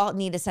do all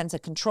need a sense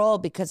of control,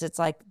 because it's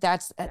like,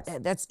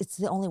 it's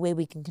the only way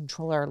we can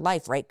control our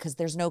life, right? Because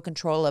there's no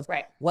control of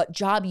what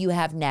job you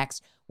have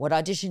next, what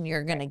audition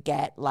you're going to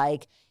get,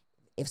 like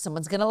if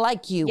someone's going to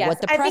like you, what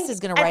the press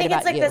is going to write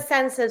about you. I think it's like the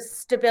sense of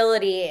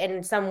stability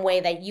in some way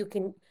that you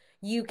can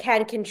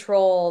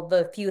control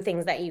the few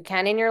things that you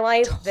can in your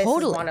life. Totally.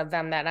 This is one of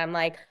them that I'm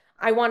like,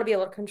 I want to be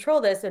able to control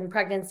this, and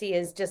pregnancy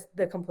is just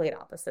the complete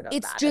opposite of that.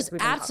 It's just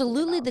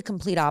absolutely the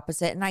complete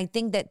opposite. And I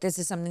think that this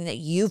is something that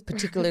you've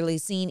particularly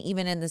seen,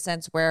 even in the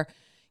sense where,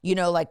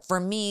 like for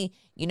me,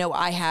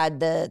 I had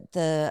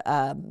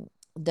the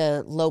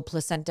low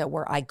placenta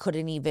where I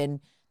couldn't even,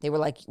 they were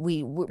like,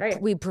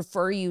 we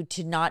prefer you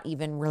to not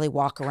even really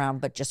walk around,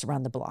 but just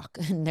around the block.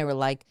 And they were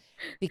like,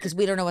 because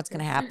we don't know what's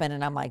going to happen.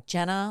 And I'm like,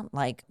 Jenna,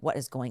 like, what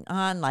is going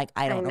on? Like,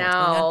 I don't know what's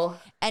going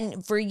on.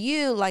 And for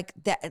you, like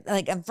that,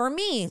 like, and for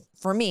me,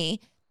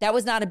 that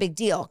was not a big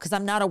deal, because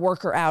I'm not a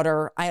worker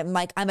outer. I'm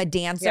a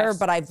dancer,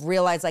 but I've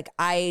realized like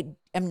I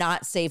am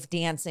not safe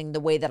dancing the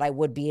way that I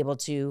would be able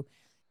to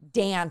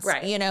dance.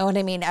 You know what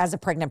I mean? As a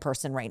pregnant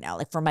person right now,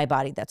 like for my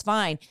body, that's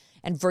fine.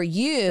 And for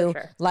you,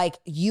 like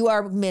you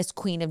are Miss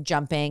Queen of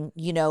Jumping,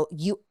 you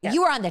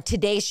were on the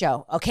Today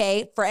Show.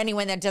 Okay. For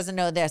anyone that doesn't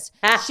know this,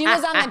 she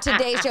was on the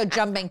Today Show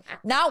jumping,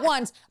 not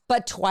once,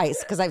 but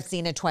twice. Cause I've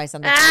seen it twice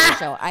on the Today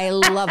Show. I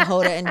love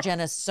Hoda and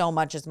Jenna so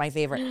much. It's my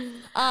favorite.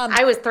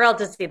 I was thrilled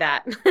to see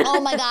that.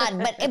 Oh my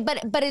God.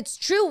 But it's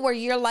true, where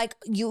you're like,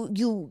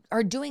 you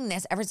are doing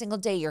this every single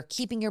day. You're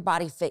keeping your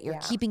body fit. You're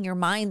keeping your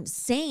mind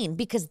sane,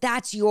 because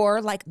that's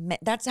your, like,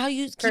 that's how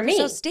you keep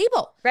yourself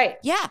stable. Right.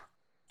 Yeah.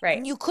 Right.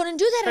 And you couldn't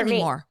do that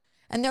anymore.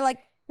 And they're like,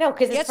 no,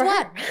 because guess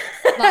what?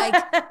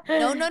 Like,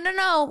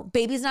 no.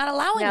 Baby's not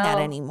allowing that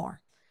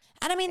anymore.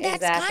 And I mean,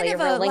 that's kind of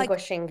You're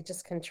relinquishing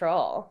just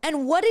control.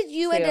 And what did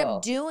you end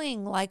up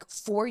doing, like,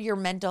 for your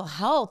mental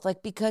health?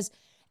 Like, because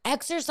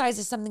exercise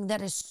is something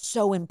that is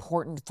so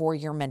important for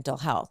your mental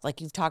health.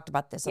 Like, you've talked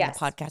about this on the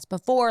podcast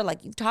before.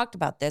 Like, you've talked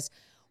about this.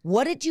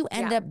 What did you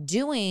end up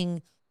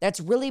doing that's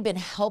really been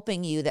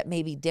helping you that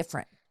may be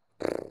different?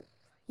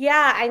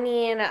 Yeah, I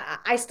mean,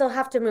 I still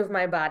have to move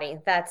my body.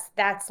 That's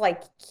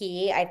like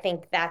key. I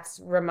think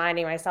that's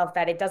reminding myself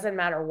that it doesn't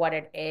matter what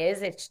it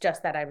is. It's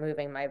just that I'm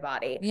moving my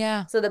body.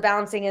 Yeah. So the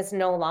balancing is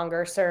no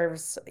longer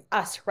serves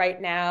us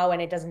right now,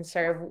 and it doesn't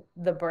serve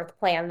the birth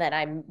plan that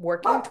I'm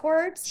working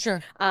towards.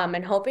 Sure.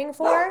 And hoping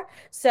for.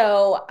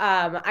 So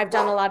I've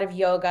done a lot of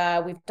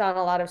yoga. We've done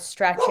a lot of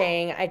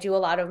stretching. I do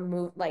a lot of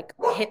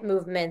hip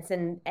movements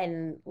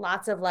and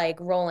lots of like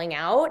rolling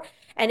out,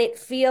 and it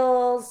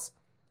feels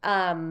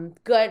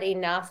good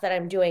enough that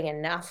I'm doing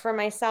enough for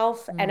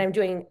myself, and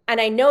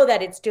I know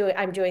that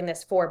I'm doing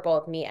this for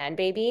both me and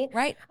baby.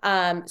 Right.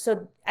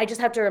 So I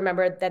just have to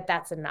remember that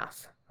that's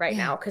enough right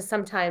now. 'Cause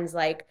sometimes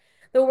like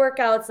the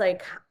workouts,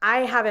 like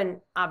I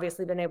haven't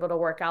obviously been able to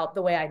work out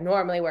the way I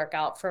normally work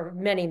out for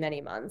many, many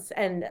months.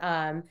 And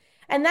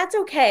And that's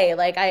okay.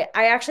 Like I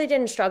actually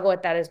didn't struggle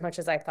with that as much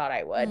as I thought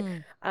I would.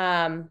 Mm.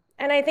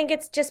 And I think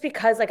it's just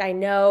because like I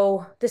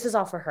know this is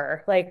all for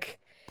her. Like,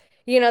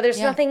 there's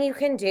Yeah. nothing you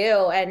can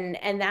do,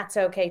 and that's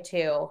okay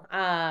too.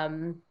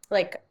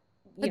 Like,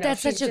 But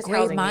that's she's such a just great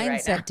housing me right now.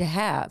 mindset to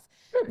have.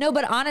 No,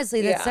 but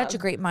honestly, that's Yeah. such a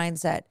great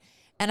mindset.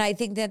 And I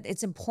think that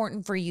it's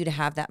important for you to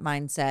have that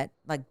mindset,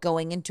 like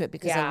going into it,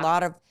 because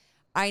Yeah.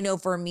 I know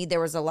for me, there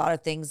was a lot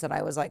of things that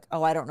I was like,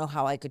 oh, I don't know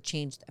how I could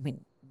change. I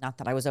mean, not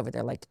that I was over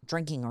there like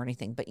drinking or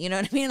anything, but you know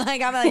what I mean?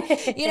 Like, I'm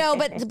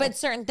like, but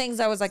certain things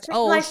I was like,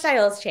 oh,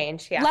 Lifestyles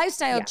change. Yeah.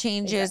 lifestyle Yeah,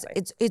 changes.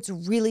 exactly. It's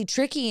really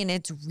tricky and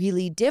it's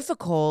really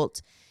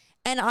difficult.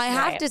 And I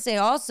have Right. to say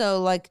also,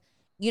 like,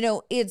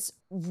 it's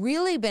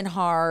really been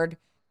hard.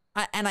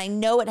 And I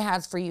know it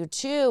has for you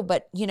too,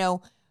 but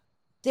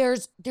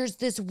there's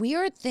this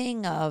weird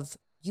thing of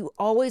you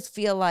always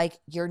feel like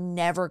you're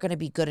never going to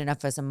be good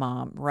enough as a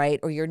mom, right?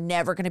 Or you're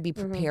never going to be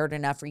Mm-hmm. prepared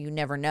enough, or you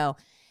never know.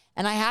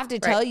 And I have to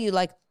Right. tell you,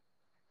 like,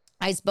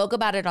 I spoke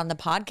about it on the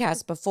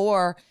podcast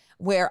before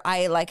where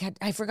I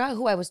forgot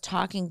who I was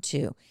talking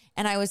to.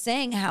 And I was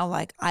saying how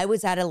like I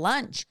was at a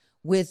lunch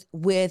with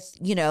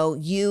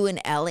you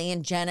and Ellie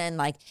and Jenna, and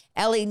like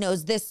Ellie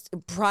knows this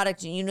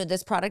product and you know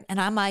this product.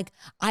 And I'm like,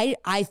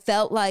 I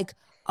felt like,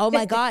 oh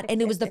my God. And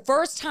it was the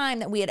first time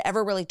that we had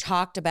ever really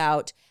talked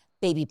about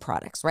baby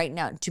products. Right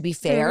now, to be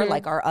fair, Mm-hmm.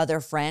 like our other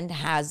friend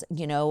has,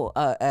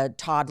 a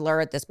toddler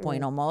at this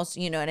point almost,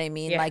 you know what I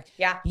mean? Yeah. Like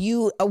Yeah.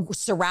 you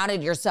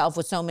surrounded yourself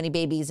with so many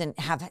babies and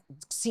have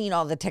seen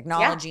all the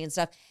technology and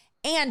stuff.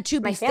 And to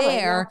be My family,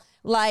 fair,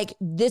 like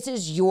this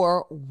is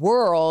your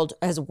world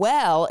as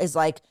well, is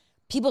like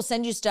people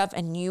send you stuff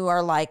and you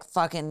are like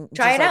fucking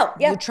Try just it like, out.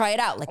 Yeah. You try it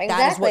out. Like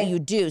that is what Exactly. you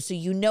do. So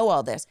you know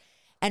all this.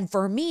 And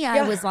for me, I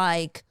Yeah. was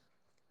like,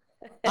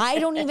 I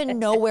don't even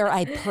know where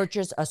I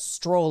purchased a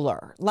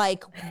stroller.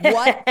 Like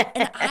what?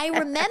 And I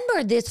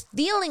remember this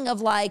feeling of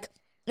like,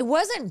 it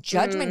wasn't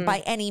judgment by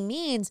any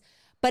means,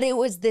 but it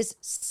was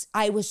this,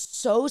 I was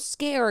so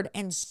scared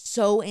and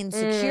so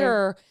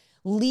insecure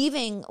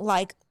leaving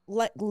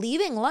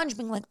leaving lunch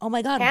being like, oh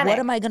my God, what Panic.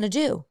 am I going to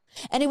do?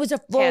 And it was a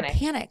full Panic.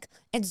 panic.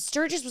 And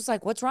Sturgis was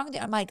like, what's wrong with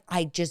you? I'm like,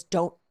 I just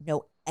don't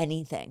know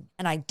anything.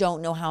 And I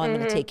don't know how I'm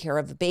going to take care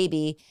of a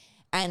baby.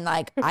 And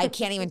like, I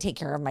can't even take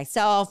care of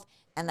myself.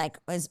 And like,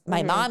 is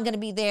my mom going to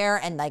be there?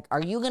 And like,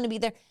 are you going to be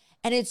there?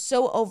 And it's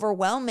so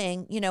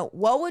overwhelming.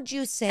 What would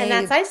you say? And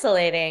that's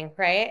isolating,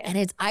 right? And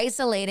it's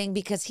isolating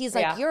because he's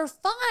like, Yeah. you're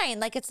fine.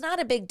 Like, it's not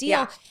a big deal.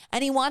 Yeah.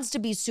 And he wants to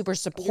be super You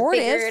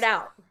supportive. figure it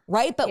out.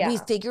 Right. But we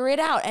Yeah. figure it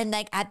out. And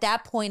like at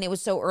that point, it was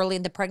so early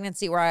in the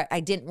pregnancy where I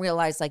didn't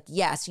realize like,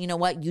 yes, you know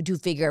what? You do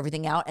figure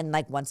everything out. And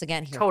like, once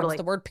again, here Totally. comes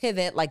the word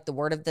pivot, like the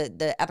word of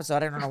the episode.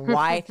 I don't know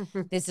why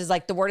this is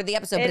like the word of the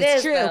episode, but It it's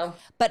is, true. though.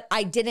 But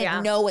I didn't Yeah.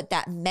 know what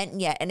that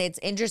meant yet. And it's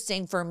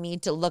interesting for me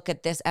to look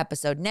at this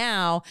episode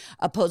now,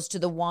 opposed to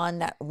the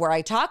one where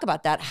I talk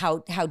about that,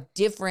 how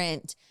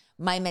different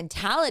my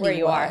mentality Where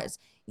you are. was.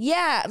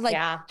 Yeah. Like,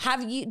 Yeah.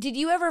 did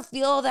you ever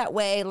feel that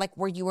way? Like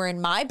where you were in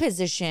my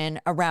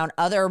position around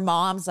other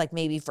moms, like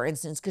maybe for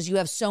instance, because you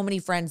have so many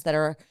friends that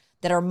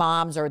are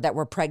moms or that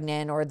were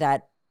pregnant or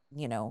that,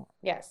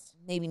 Yes.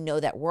 maybe know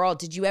that world.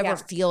 Did you ever Yeah.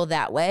 feel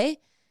that way?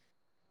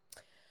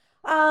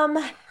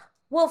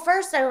 Well,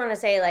 first I want to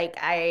say like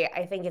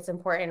I think it's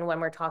important when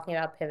we're talking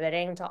about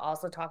pivoting to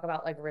also talk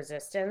about like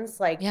resistance.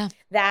 Like Yeah.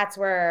 that's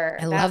where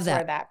I love that.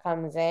 where that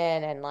comes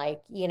in, and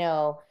like,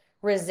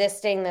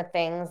 resisting the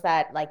things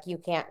that like you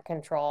can't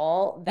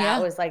control. That Yeah.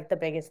 was like the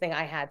biggest thing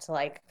I had to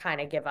like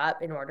kind of give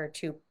up in order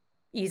to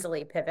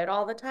easily pivot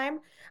all the time.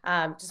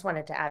 Just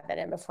wanted to add that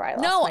in before I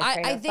lost No, my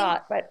train I of think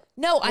thought. But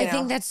no, I you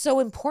think know. that's so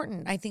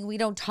important. I think we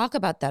don't talk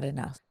about that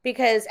enough.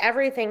 Because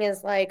everything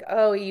is like,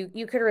 oh,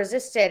 you could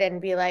resist it and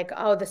be like,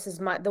 oh, this is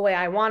the way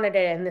I wanted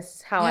it and this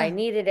is how I Yeah.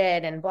 needed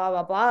it and blah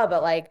blah blah.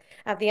 But like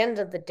at the end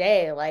of the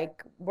day,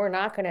 like we're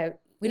not gonna,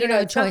 We don't have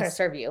a it's not gonna choice.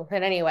 serve you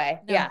in any way.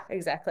 No. Yeah,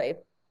 exactly,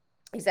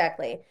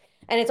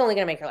 and it's only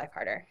gonna make your life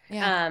harder.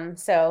 Yeah.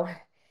 So,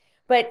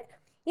 but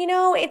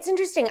it's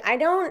interesting.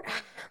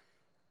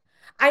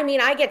 I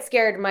mean, I get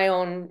scared in my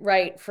own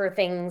right for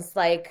things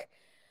like,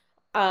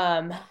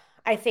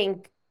 I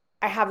think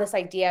I have this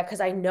idea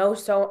because I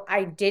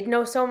did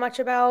know so much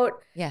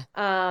about Yeah.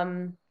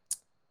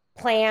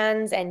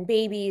 plans and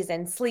babies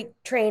and sleep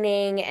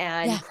training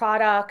and Yeah.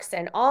 products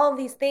and all of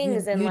these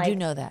things. And You like do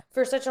know that.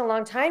 for such a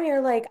long time,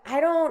 you're like, I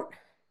don't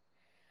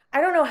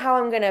know how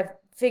I'm gonna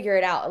figure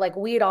it out, like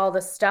weed all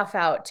the stuff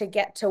out to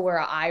get to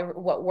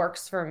what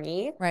works for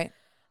me. Right.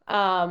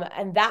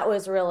 And that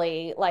was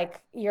really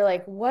like, you're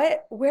like,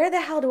 where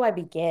the hell do I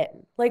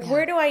begin? Like, Yeah.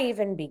 where do I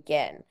even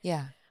begin?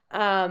 Yeah.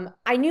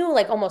 I knew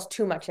like almost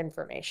too much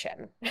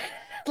information.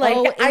 Like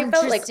Oh, I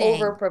felt like interesting.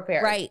 over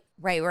prepared.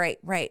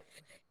 Right.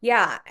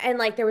 Yeah. And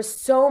like there was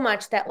so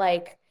much that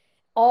like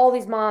all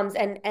these moms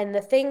and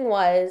the thing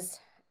was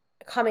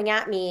coming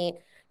at me,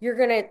 you're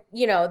gonna,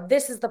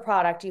 this is the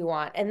product you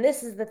want and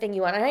this is the thing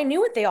you want. And I knew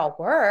what they all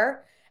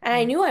were and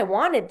I knew I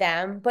wanted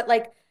them, but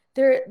like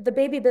the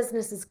baby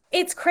business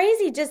it's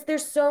crazy. Just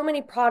there's so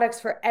many products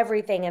for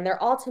everything, and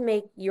they're all to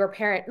make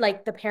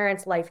the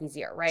parent's life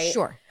easier, right?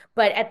 Sure.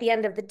 But at the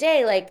end of the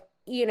day, like,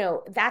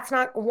 that's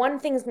not one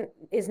thing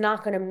is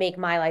not going to make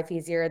my life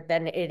easier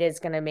than it is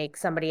going to make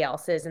somebody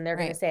else's. And they're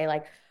going to say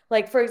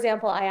like, for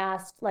example, I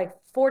asked like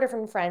 4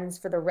 different friends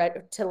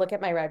to look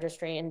at my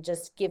registry and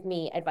just give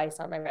me advice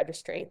on my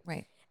registry.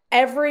 Right.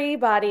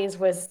 Everybody's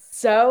was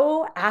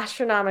so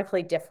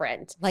astronomically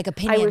different. Like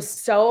opinions. I was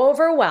so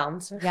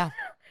overwhelmed. Yeah.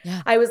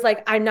 Yeah. I was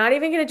like, I'm not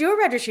even going to do a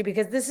registry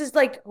because this is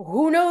like,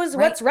 who knows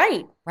what's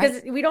right?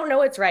 Because we don't know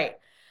what's right.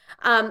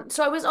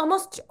 So I was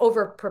almost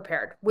over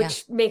prepared,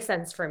 which makes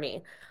sense for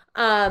me.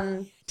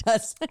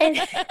 Does. And,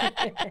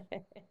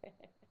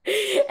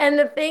 and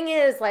the thing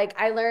is, like,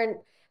 I learned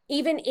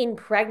even in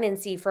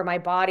pregnancy for my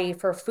body,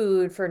 for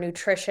food, for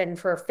nutrition,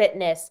 for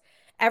fitness,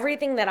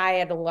 everything that I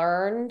had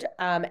learned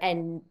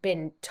and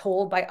been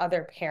told by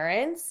other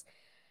parents,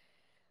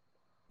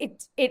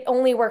 it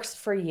only works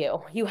for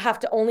you. You have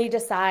to only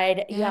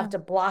decide, you have to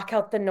block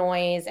out the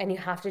noise, and you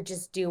have to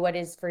just do what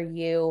is for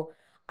you.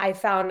 I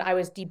found I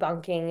was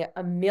debunking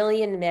a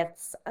million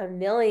myths, a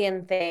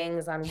million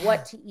things on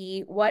what to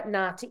eat, what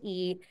not to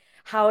eat,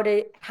 how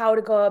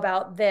to go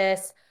about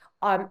this.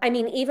 I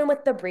mean, even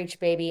with the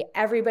breech baby,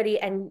 everybody,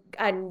 and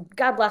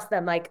God bless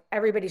them, like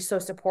everybody's so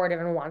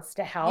supportive and wants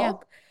to help. Yeah.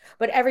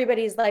 But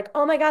everybody's like,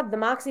 oh my God, the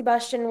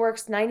moxibustion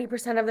works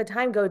 90% of the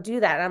time. Go do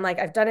that. And I'm like,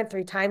 I've done it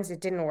 3 times. It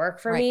didn't work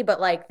for me,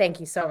 but like, thank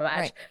you so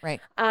much. Right.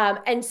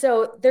 And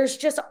so there's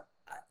just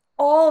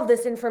all of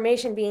this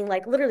information being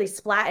like literally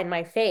splat in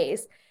my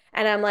face.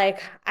 And I'm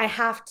like, I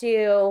have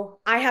to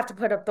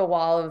put up the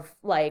wall of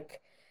like,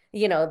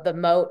 the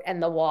moat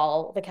and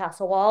the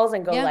castle walls,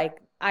 and go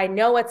like, I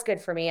know what's good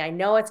for me. I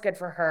know what's good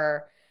for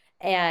her.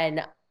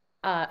 And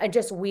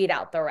just weed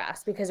out the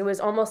rest, because it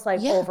was almost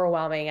like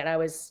overwhelming. And I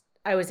was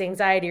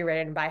anxiety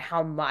ridden by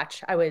how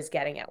much I was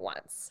getting at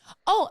once.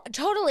 Oh,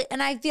 totally.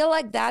 And I feel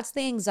like that's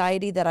the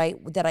anxiety that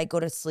I go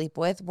to sleep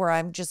with, where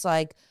I'm just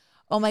like,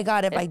 oh my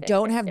God, if I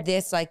don't have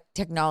this like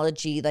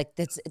technology, like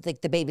that's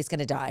like the baby's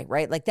going to die.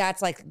 Right. Like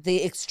that's like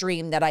the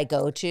extreme that I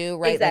go to.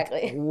 Right.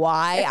 Exactly. Like,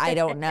 why? I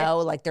don't know.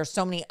 Like there's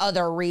so many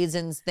other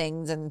reasons,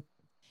 things and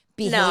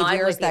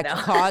behaviors that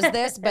could cause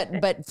this.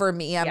 But for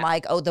me, I'm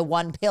like, oh, the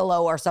one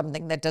pillow or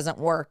something that doesn't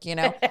work,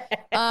 And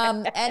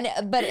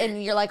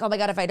you're like, oh my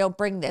God, if I don't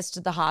bring this to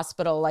the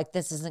hospital, like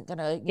this isn't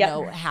gonna,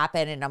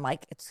 happen. And I'm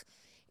like,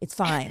 it's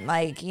fine.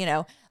 Like,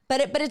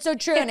 but it's so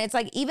true. And it's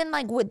like, even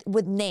like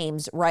with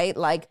names, right?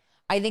 Like,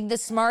 I think the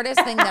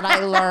smartest thing that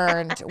I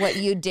learned, what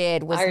you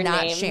did, was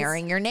not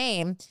sharing your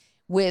name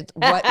with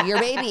what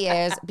your baby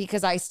is,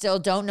 because I still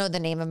don't know the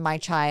name of my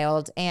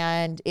child.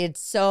 And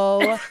it's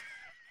so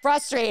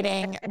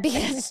frustrating,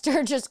 because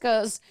Sturgis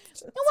goes,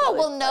 well,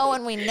 we'll know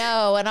when we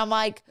know. And I'm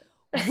like,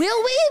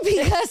 will we?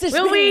 Because it's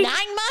been 9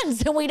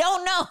 months and we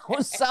don't know.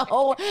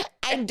 So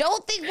I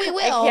don't think we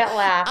will. I can't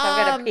laugh.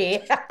 I'm going to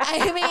pee.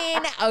 I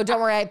mean, oh,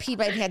 don't worry. I peed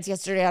my pants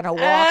yesterday on a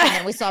walk, and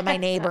then we saw my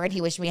neighbor and he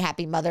wished me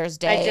happy Mother's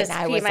Day. I just and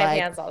I pee was my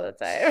pants all the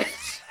time.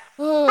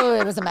 Oh,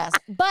 it was a mess.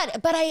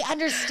 But I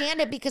understand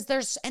it, because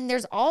there's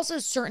also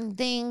certain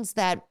things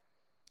that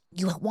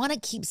you want to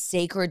keep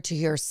sacred to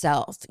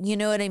yourself. You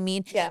know what I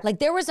mean? Yeah. Like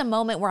there was a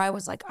moment where I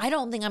was like, I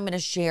don't think I'm going to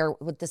share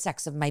what the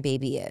sex of my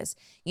baby is.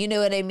 You know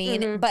what I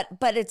mean? Mm-hmm.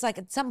 But it's like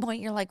at some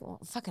point you're like, well,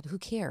 fuck it. Who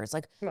cares?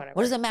 Like, whatever.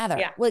 What does it matter?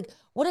 Yeah. Like,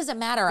 what does it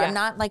matter? Yeah. I'm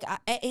not like,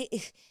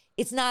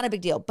 it's not a big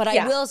deal. But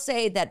I will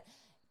say that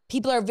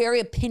people are very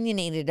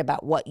opinionated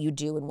about what you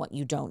do and what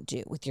you don't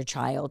do with your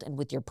child and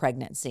with your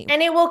pregnancy.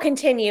 And it will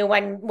continue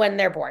when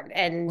they're born.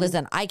 And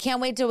listen, I can't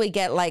wait till we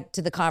get like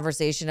to the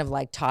conversation of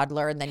like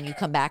toddler, and then you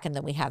come back and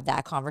then we have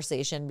that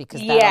conversation,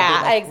 because that'll be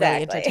like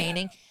really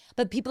entertaining.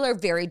 But people are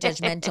very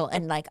judgmental.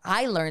 And like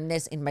I learned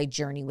this in my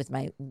journey with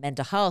my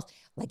mental health,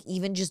 like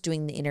even just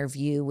doing the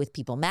interview with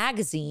People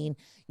Magazine,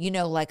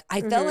 like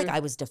I felt like I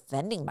was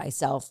defending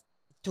myself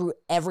through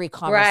every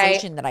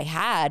conversation that I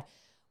had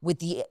with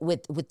the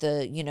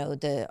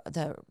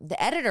the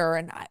editor,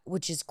 and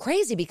which is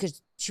crazy,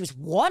 because she was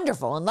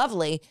wonderful and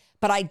lovely,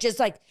 but I just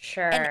like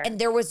and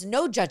there was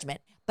no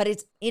judgment, but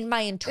it's in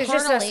my internally,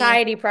 there's just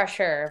society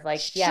pressure, like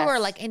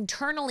like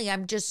internally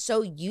I'm just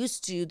so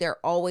used to there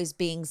always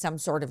being some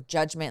sort of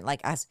judgment,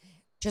 like as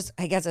just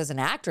I guess as an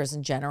actress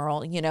in general,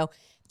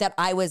 that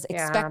I was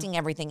expecting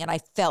everything, and I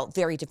felt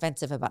very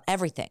defensive about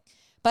everything.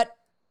 But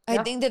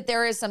I think that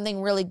there is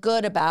something really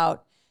good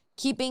about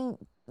keeping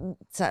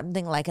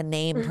something like a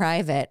name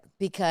private,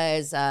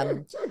 because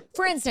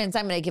for instance,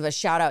 I'm going to give a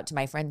shout out to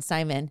my friend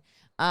Simon,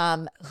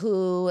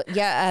 who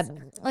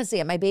let's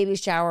see, at my baby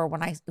shower,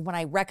 when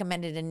I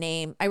recommended a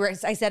name,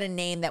 I said a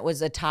name that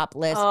was a top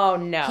list. Oh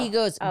no. He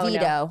goes,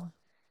 Vito. No.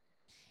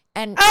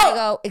 And I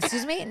go,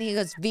 excuse me? And he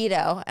goes,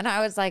 Vito. And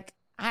I was like,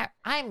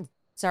 I'm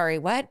sorry,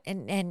 what?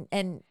 And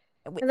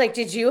like,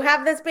 did you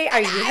have this baby? Are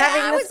you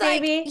having this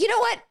baby? Like, you know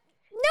what?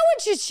 No one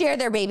should share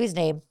their baby's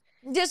name.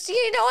 Just,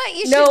 you know what?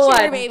 You should No choose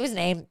one. your baby's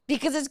name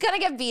because it's going to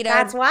get vetoed.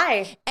 That's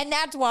why. And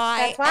that's why.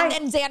 That's why.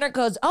 And then Xander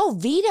goes, oh,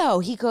 Vito.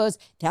 He goes,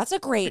 that's a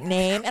great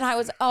name. And I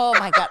was, oh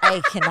my God,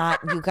 I cannot.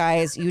 You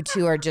guys, you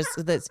two are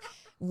just this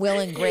Will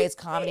and Grace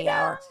comedy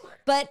hour.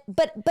 But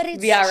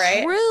it's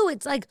right. true.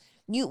 It's like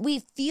we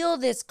feel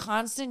this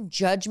constant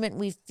judgment.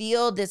 We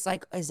feel this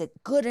like, is it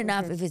good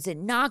enough? Mm-hmm. If is it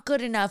not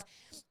good enough?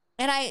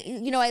 And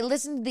I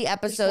listened to the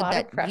episode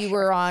that you pressure.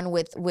 were on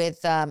with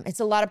it's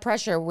a lot of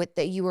pressure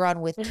that you were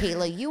on with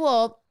Kayla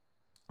Ewell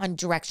on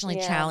Directionally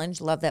Yeah. Challenged.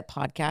 Love that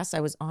podcast.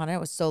 I was on it. I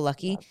was so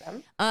lucky.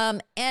 Love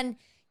them. And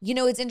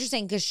it's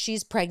interesting because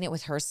she's pregnant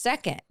with her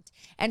second.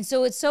 And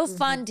so it's so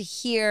fun to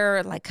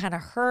hear like kind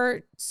of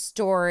her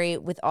story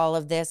with all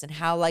of this and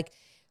how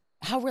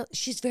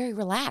she's very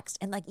relaxed.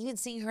 And like even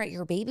seeing her at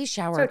your baby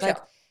shower, So like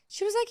chill.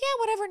 she was like,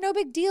 yeah, whatever, no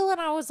big deal. And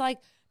I was like,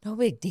 no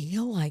big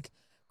deal. Like,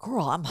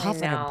 girl, I'm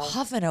huffing and know.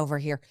 puffing over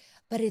here.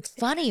 But it's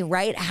funny,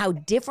 right? How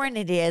different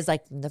it is,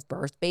 like from the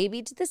first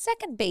baby to the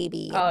second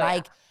baby. And Oh, yeah.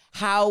 like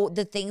how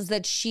the things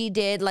that she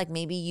did, like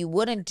maybe you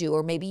wouldn't do,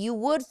 or maybe you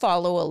would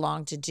follow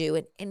along to do.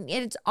 And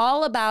it's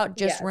all about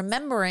just Yes.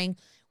 remembering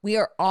we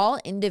are all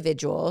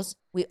individuals.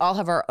 We all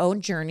have our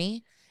own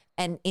journey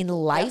and in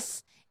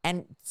life.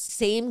 And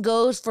same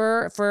goes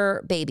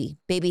for baby.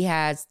 Baby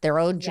has their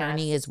own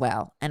journey as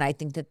well. And I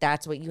think that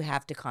that's what you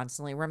have to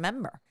constantly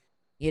remember.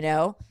 You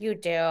know? You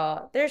do.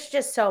 There's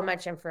just so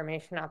much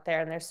information out there,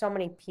 and there's so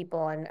many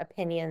people and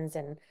opinions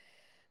and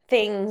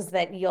things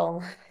that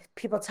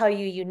people tell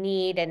you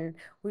need and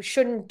we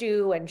shouldn't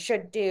do and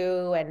should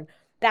do. And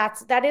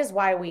that is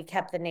why we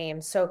kept the name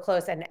so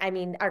close. And I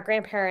mean, the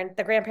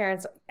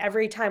grandparents,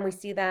 every time we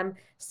see them,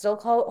 still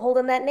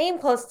holding that name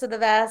close to the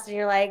vest. And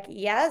you're like,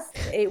 yes,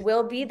 it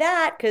will be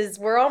that because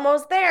we're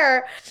almost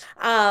there.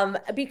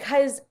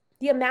 Because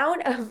the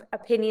amount of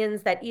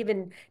opinions that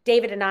even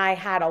David and I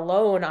had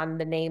alone on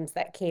the names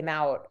that came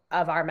out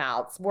of our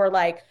mouths were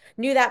like,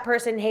 knew that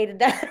person, hated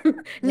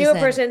them, knew a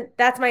person,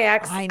 that's my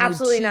ex, I knew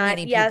absolutely too not.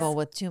 many Yes, people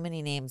with too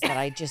many names that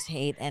I just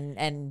hate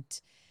and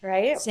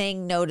right?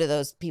 saying no to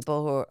those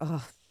people who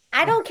are,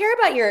 I don't care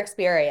about your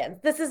experience.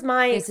 This is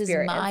my This is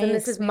experience, my and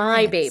this is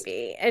my experience.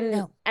 baby, and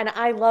No.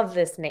 I love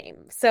this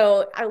name.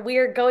 So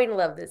we're going to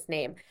love this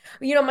name.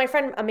 My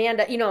friend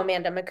Amanda,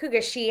 Amanda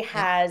Makuga, she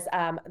has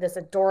this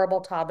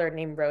adorable toddler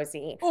named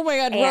Rosie. oh my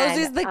God, And,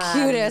 Rosie's the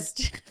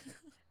cutest.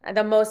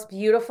 The most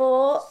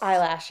beautiful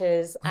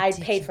eyelashes. I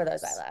paid for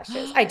those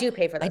eyelashes. I do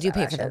pay for those I do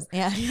pay for them.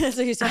 eyelashes. Yeah. That's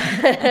what you're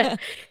saying.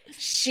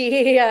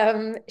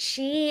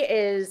 She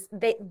is,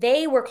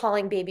 they were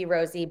calling baby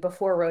Rosie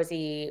before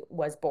Rosie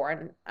was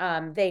born.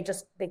 They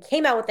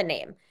came out with the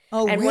name.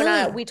 Oh, And really?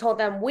 when we told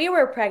them we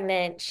were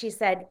pregnant, she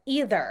said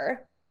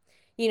either,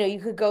 you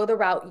could go the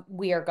route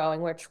we are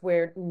going, which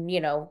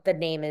the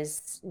name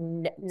is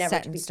never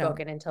Set to in be stone.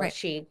 spoken until Right.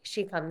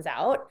 she comes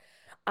out.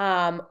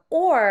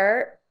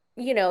 Or,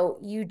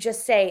 you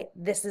just say,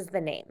 this is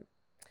the name.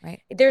 Right.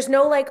 There's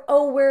no like,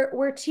 oh,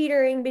 we're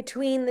teetering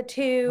between the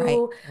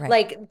two, Right.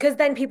 like, because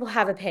then people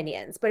have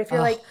opinions. But if you're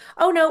Ugh. like,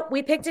 oh no,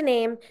 we picked a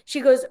name. She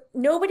goes,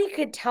 nobody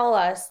could tell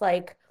us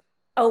like,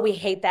 oh, we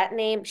hate that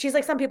name. She's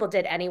like, some people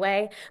did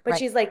anyway, but Right.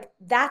 she's like,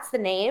 that's the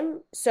name,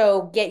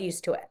 so get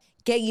used to it.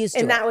 Get used to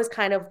And it. that was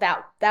kind of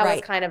that was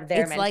Right. kind of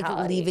their It's like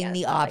mentality. leaving yes,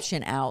 the like,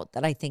 option out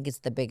that I think is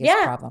the biggest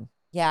Yeah. problem.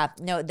 Yeah.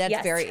 No, that's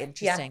yes, very yeah,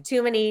 interesting.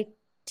 too many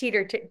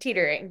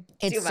teetering.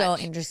 It's too so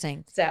much.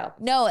 interesting. So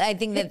No, I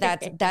think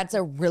that's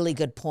a really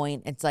good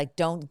point. It's like,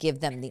 don't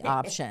give them the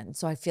option.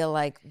 So I feel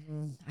like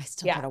I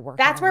still yeah, gotta work.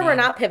 that's on where the we're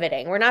name. not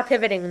pivoting. We're not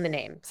pivoting in the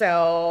name.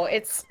 So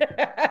it's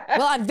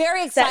Well, I'm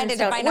very set in excited to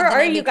stone. find Where out the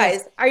are name you because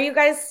guys? Are you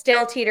guys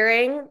still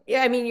teetering?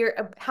 Yeah, I mean,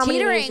 you're how many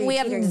names teetering. are We you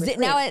have teetering between?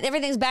 now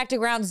everything's back to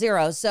ground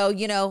zero. So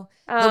the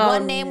Oh,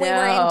 one name we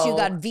were into no.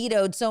 got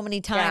vetoed so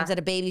many times Yeah. at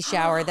a baby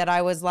shower that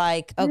I was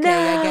like, okay,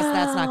 I guess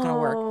that's not gonna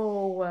work. No.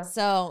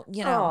 So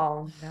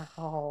Oh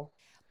no.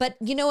 But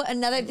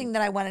another thing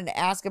that I wanted to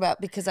ask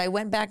about, because I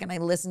went back and I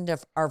listened to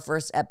our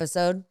first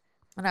episode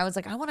and I was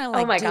like, I want to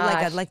Oh my do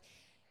like gosh.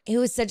 it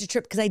was such a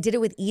trip because I did it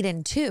with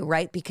Eden too,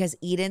 right? Because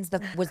Eden's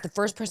was the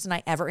first person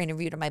I ever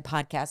interviewed on my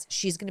podcast.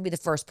 She's going to be the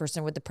first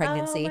person with the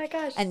pregnancy. Oh my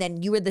gosh. And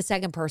then you were the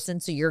second person.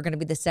 So you're going to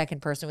be the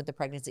second person with the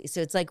pregnancy.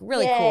 So it's like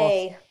really cool.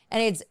 Yay.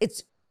 And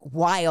it's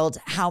wild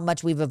how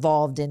much we've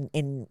evolved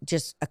in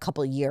just a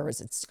couple of years.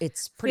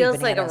 It's pretty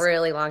Feels like a bananas.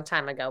 really long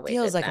time ago.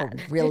 Feels like a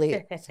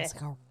really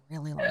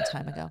long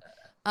time ago.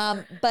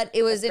 But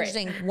it was That's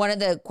interesting. One of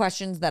the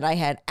questions that I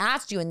had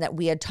asked you and that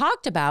we had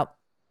talked about,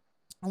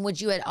 and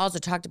which you had also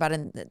talked about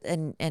in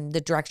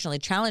the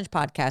Directionally Challenged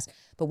podcast,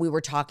 but we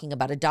were talking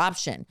about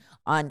adoption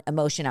on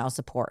emotional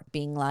support,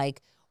 being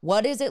like,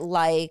 what is it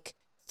like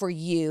for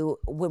you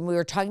when we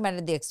were talking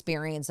about the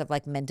experience of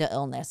like mental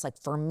illness? Like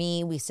for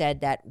me, we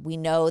said that we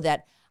know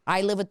that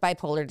I live with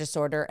bipolar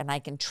disorder and I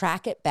can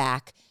track it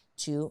back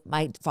to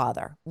my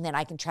father, and then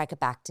I can track it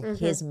back to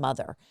his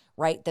mother,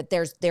 right? That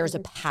there's a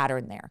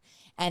pattern there.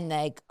 And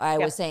like I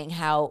was saying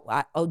how,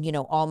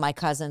 all my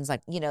cousins,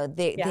 like,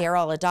 they're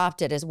all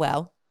adopted as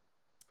well.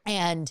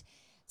 And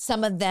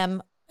some of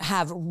them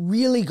have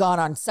really gone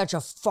on such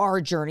a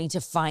far journey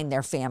to find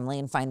their family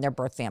and find their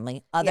birth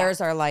family.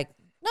 Others are like,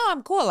 no,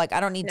 I'm cool. Like, I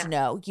don't need to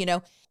know,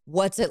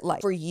 what's it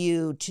like for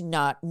you to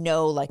not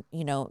know, like,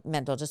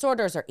 mental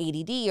disorders or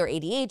ADD or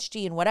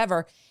ADHD and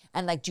whatever.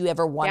 And like, do you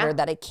ever wonder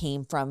that it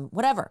came from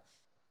whatever,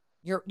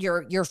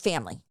 your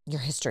family,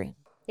 your history,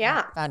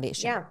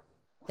 foundation? Yeah.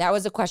 That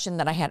was a question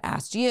that I had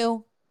asked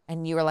you.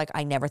 And you were like,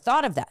 I never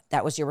thought of that.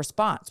 That was your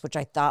response, which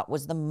I thought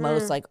was the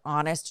most like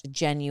honest,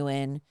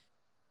 genuine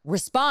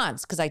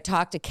response. Because I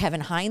talked to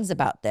Kevin Hines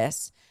about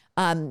this.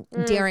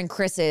 Darren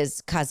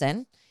Chris's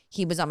cousin,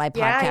 he was on my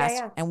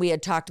podcast and we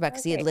had talked about,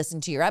 because he had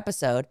listened to your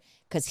episode,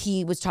 because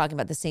he was talking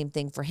about the same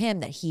thing for him,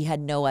 that he had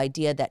no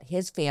idea that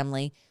his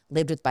family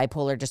lived with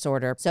bipolar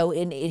disorder. So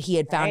he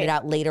had found it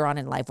out later on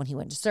in life when he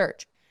went to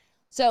search.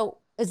 So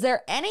is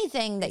there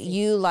anything that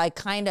you like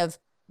kind of,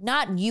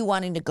 not you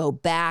wanting to go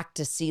back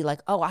to see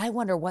like, oh, I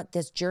wonder what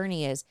this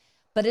journey is,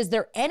 but is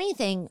there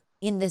anything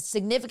in the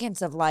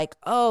significance of like,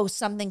 oh,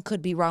 something could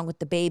be wrong with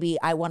the baby,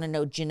 I want to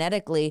know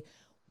genetically?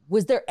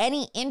 Was there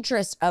any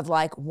interest of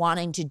like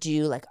wanting to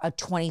do like a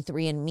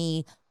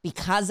 23andMe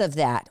because of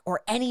that,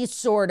 or any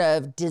sort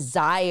of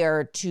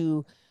desire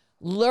to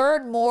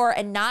learn more,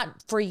 and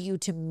not for you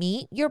to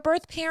meet your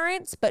birth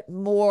parents, but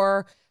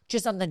more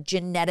just on the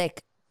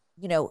genetic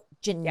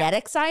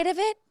side of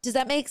it? Does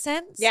that make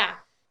sense? Yeah.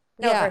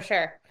 No, for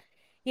sure.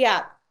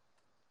 Yeah.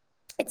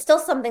 It's still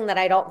something that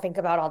I don't think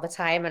about all the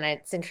time. And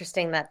it's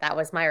interesting that that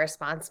was my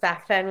response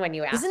back then when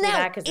you asked me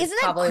that, because it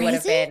probably would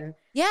have been.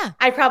 Yeah.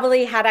 I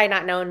probably, had I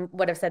not known,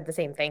 would have said the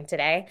same thing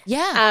today.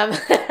 Yeah.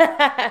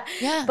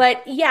 Yeah.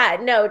 But yeah,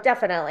 no,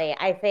 definitely.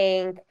 I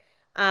think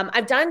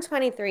I've done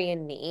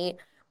 23andMe,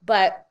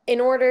 but in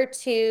order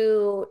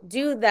to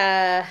do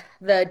the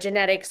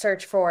genetic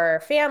search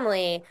for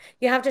family,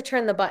 you have to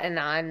turn the button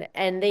on,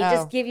 and they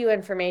just give you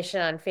information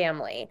on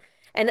family.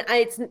 And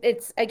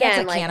it's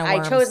again, like,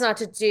 I chose not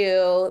to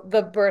do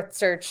the birth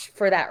search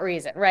for that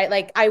reason, right?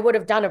 Like, I would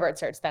have done a birth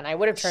search then. I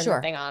would have turned the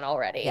thing on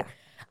already.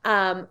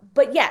 Yeah.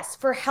 But yes,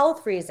 for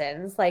health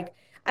reasons, like,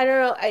 I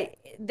don't know,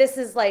 this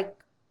is like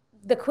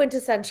the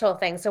quintessential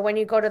thing. So when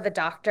you go to the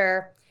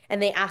doctor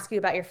and they ask you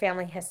about your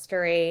family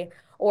history,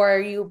 or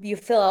you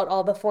fill out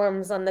all the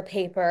forms on the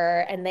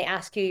paper and they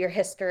ask you your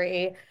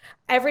history,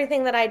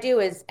 everything that I do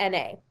is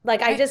NA.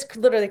 Like, I just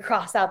literally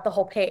cross out the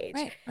whole page.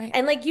 Right.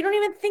 And like, you don't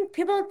even think,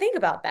 people don't think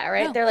about that,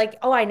 right? No. They're like,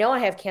 oh, I know I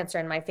have cancer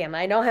in my family.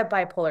 I know I have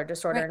bipolar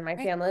disorder in my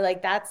family.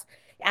 Like, that's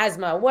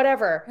asthma,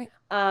 whatever.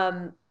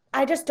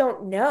 I just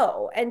don't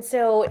know. And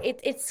so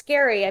it's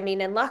scary. I mean,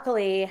 and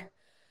luckily,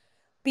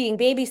 being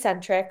baby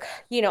centric,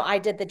 I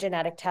did the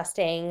genetic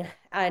testing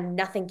and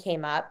nothing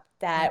came up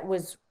that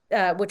was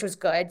which was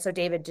good. So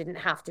David didn't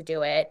have to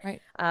do it. Right.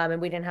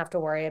 And we didn't have to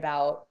worry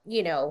about,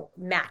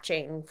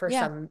 matching for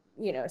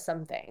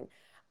something.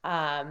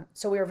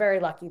 So we were very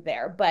lucky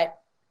there. But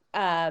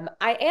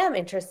I am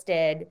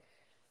interested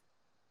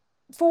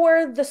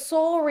for the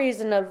sole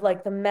reason of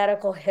like the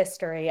medical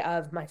history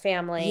of my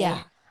family.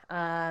 Yeah.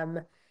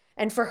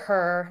 And for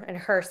her and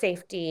her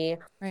safety.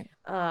 Right.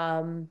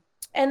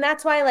 And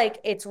that's why, like,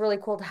 it's really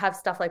cool to have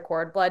stuff like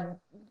cord blood,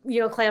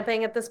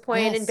 clamping at this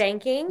point in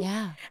banking.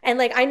 Yeah. And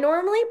like, I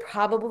normally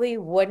probably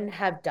wouldn't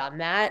have done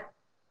that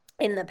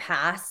in the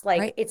past.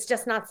 Like, it's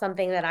just not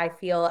something that I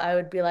feel I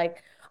would be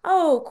like,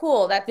 oh,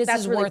 cool.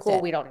 That's really cool.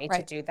 We don't need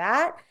to do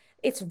that.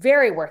 It's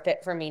very worth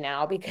it for me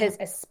now, because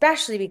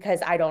especially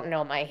because I don't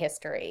know my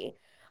history.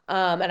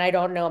 And I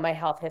don't know my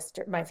health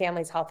history, my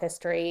family's health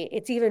history.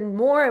 It's even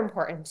more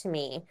important to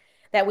me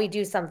that we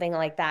do something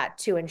like that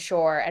to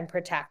ensure and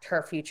protect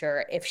her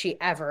future if she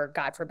ever,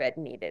 God forbid,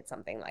 needed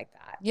something like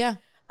that. Yeah.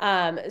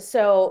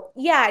 So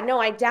yeah, no,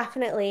 I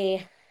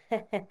definitely,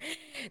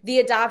 the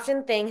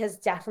adoption thing has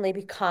definitely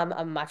become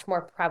a much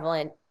more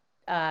prevalent,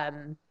 I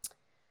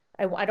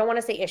don't want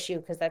to say issue,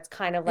 because that's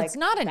kind of like, it's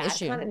not an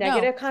issue,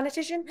 negative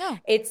connotation. No,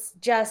 it's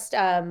just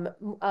a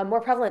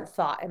more prevalent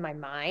thought in my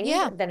mind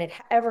than it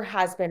ever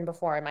has been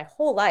before in my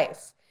whole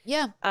life.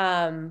 Yeah.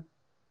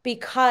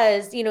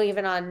 Because,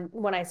 even on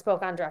when I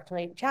spoke on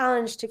Directly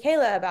Challenged to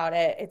Kayla about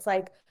it, it's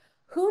like,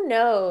 who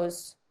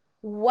knows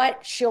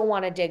what she'll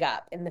want to dig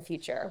up in the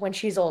future when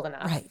she's old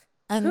enough. Right.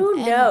 Who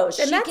knows?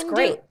 And that's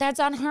great. That's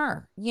on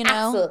her,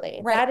 Absolutely.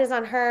 Right. That is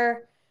on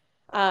her.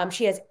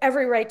 She has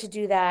every right to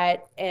do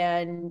that.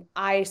 And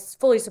I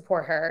fully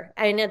support her.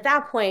 And at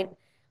that point,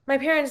 my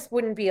parents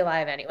wouldn't be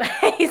alive anyway.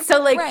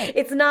 So like,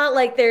 it's not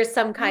like there's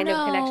some kind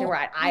of connection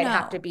where I'd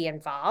have to be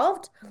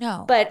involved.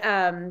 No.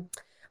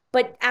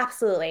 But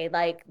absolutely,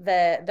 like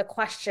the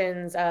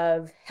questions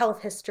of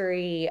health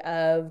history,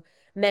 of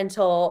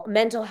mental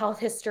health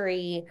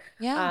history,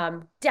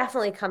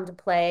 definitely come to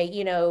play.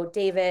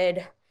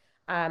 David,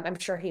 I'm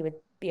sure he would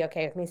be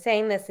okay with me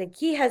saying this. Like,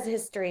 he has a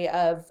history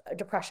of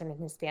depression in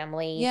his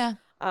family. Yeah.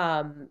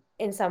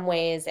 In some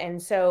ways, and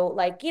so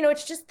like,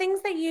 it's just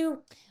things that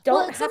you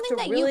don't have to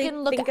really that you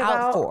can look think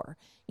out about. for.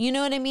 You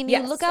know what I mean? You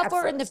look Yes, out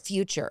for it in the absolutely.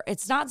 future.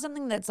 It's not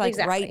something that's like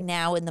right Exactly.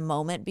 now in the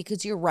moment,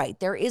 because you're right.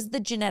 There is the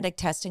genetic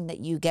testing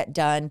that you get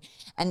done,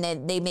 and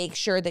then they make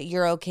sure that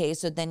you're okay.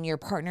 So then your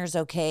partner's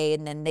okay.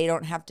 And then they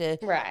don't have to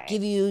give Right.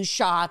 you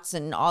shots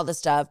and all the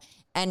stuff.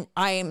 And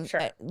I'm,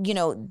 Sure.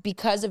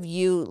 because of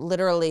you,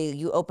 literally,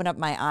 you open up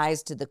my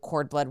eyes to the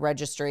cord blood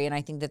registry. And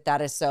I think that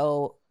that is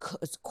so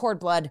cord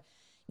blood,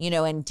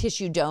 and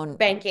tissue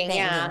Banking.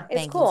 Yeah. It's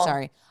banking, cool.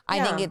 sorry.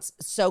 I think Yeah. it's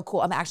so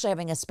cool. I'm actually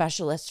having a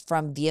specialist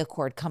from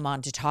ViaCord come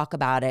on to talk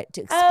about it,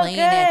 to Oh, explain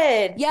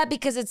it. good. Yeah,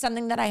 because it's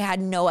something that I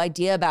had no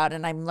idea about,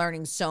 and I'm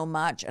learning so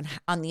much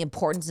on the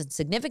importance and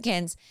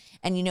significance.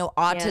 And Yeah.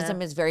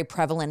 autism is very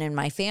prevalent in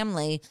my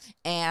family,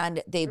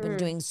 and they've been Mm.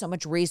 doing so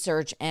much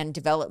research and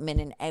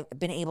development, and I've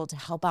been able to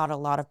help out a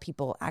lot of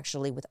people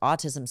actually with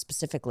autism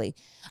specifically.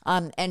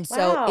 And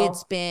so it's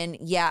Wow. been,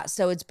 yeah,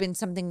 so it's been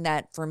something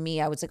that for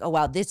me, I was like, oh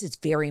wow, this is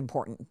very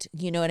important.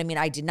 You know what I mean?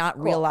 I did not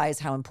Cool. realize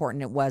how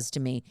important it was to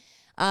me.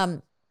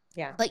 Um,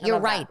 Yeah. but I you're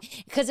love right,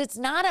 that. because it's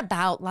not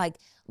about like,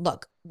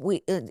 look,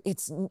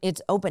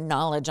 it's open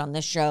knowledge on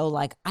this show.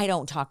 Like, I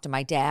don't talk to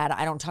my dad.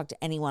 I don't talk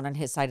to anyone on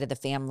his side of the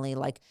family.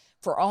 Like,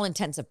 for all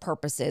intents and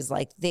purposes,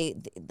 like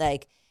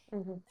like,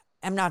 Hmm.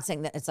 I'm not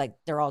saying that it's like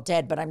they're all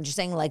dead, but I'm just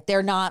saying like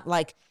they're not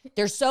like,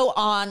 they're so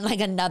on like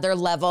another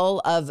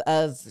level of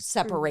Hmm.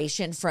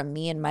 separation from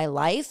me and my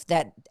life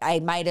that I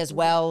might as Hmm.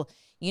 well,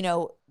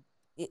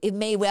 it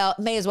may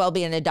as well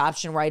be an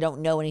adoption where I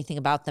don't know anything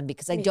about them,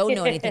 because I don't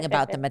know anything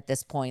about them at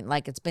this point.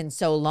 Like, it's been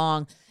so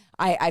long.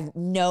 I've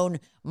known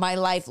my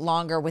life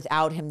longer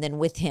without him than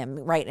with him,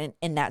 right?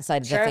 In that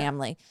side of the Sure.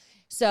 family.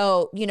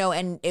 So,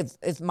 and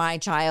if my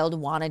child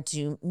wanted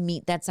to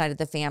meet that side of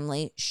the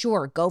family,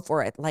 sure, go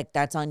for it. Like,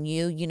 that's on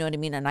you. You know what I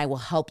mean? And I will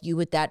help you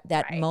with that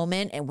Right.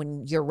 moment and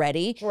when you're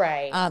ready.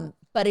 Right.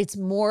 But it's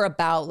more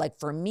about, like,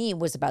 for me, it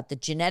was about the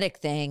genetic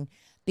thing,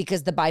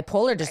 because the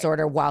bipolar Right.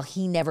 disorder, while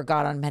he never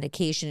got on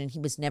medication and he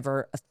was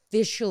never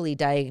officially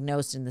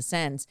diagnosed in the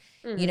sense,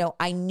 Hmm.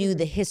 I knew Hmm.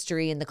 the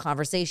history and the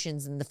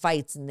conversations and the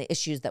fights and the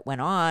issues that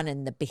went on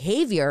and the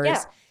behaviors,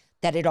 Yeah.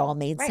 that it all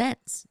made Right.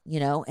 sense,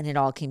 and it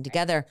all came Right.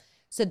 together.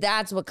 So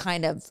that's what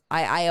kind of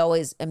I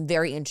always am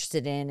very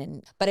interested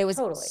in. But it was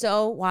Totally.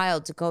 so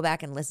wild to go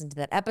back and listen to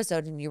that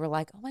episode, and you were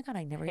like, oh my God,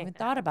 I never I even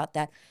thought know. about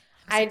that. I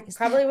was like, I isn't that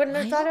probably wouldn't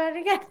have thought wild? about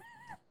it again.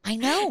 I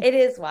know. It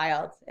is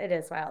wild. It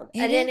is wild.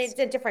 It And then is it's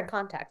a different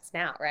context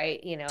now, right?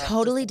 Just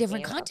totally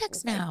different thinking about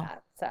context things like now.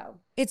 that. So,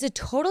 It's a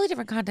totally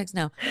different context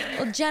now.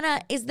 Well,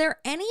 Jenna, is there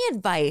any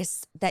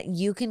advice that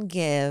you can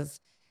give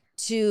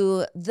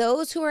to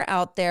those who are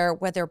out there,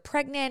 whether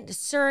pregnant,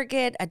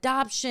 surrogate,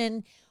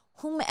 adoption,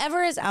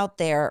 whomever is out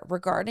there,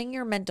 regarding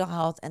your mental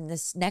health and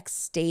this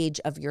next stage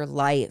of your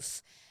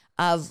life,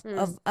 of mm,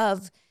 of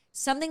of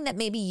something that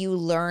maybe you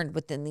learned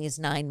within these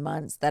 9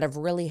 months that have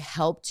really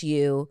helped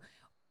you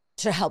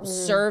to help mm.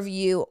 serve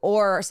you,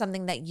 or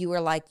something that you were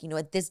like,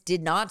 what, this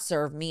did not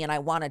serve me, and I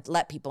want to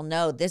let people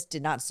know this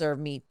did not serve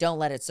me. Don't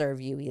let it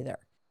serve you either.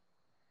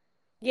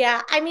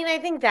 Yeah, I mean, I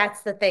think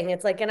that's the thing.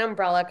 It's like an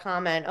umbrella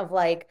comment of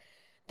like,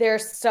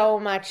 there's so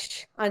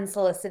much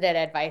unsolicited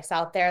advice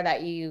out there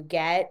that you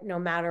get no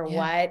matter Yeah.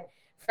 what,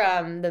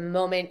 from the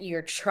moment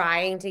you're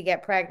trying to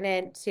get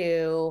pregnant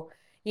to,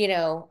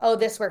 oh,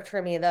 this worked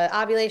for me. The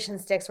ovulation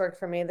sticks worked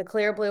for me. The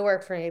clear blue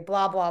worked for me,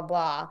 blah, blah,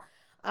 blah.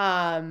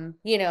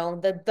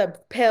 The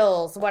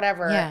pills,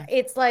 whatever. Yeah.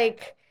 It's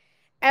like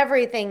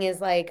everything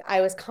is like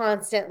I was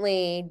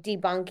constantly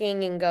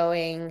debunking and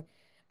going,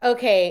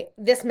 okay,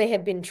 this may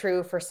have been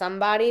true for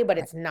somebody, but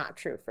Right. it's not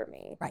true for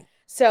me. Right.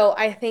 So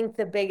I think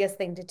the biggest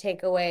thing to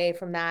take away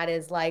from that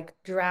is like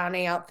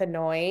drowning out the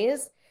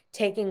noise,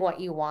 taking what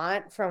you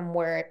want from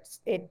where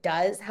it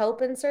does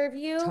help and serve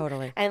you,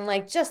 Totally. and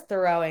like just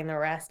throwing the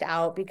rest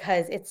out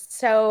because it's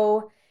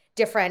so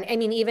different. I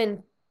mean,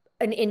 even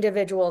an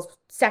individual's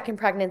second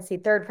pregnancy,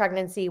 third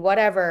pregnancy,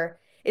 whatever,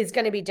 is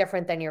going to be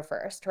different than your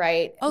first,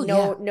 right? Oh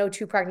yeah. No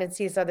two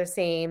pregnancies are the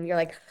same. You're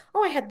like,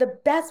 oh, I had the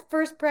best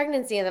first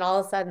pregnancy, and then all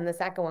of a sudden the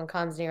second one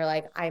comes, and you're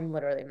like, I'm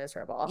literally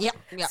miserable. Yeah.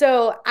 Yeah.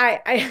 So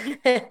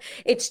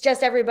it's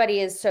just everybody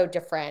is so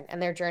different, and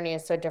their journey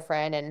is so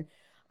different, and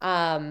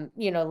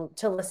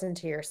to listen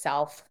to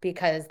yourself,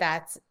 because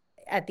that's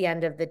at the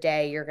end of the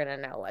day, you're gonna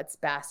know what's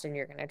best, and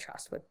you're gonna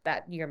trust with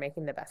that you're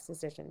making the best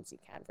decisions you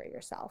can for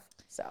yourself.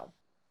 So.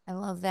 I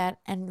love that.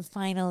 And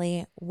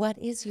finally, what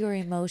is your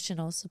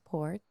emotional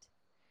support?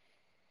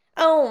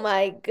 Oh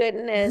my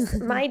goodness.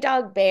 My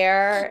dog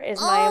Bear is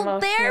my Oh,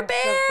 Bear emotional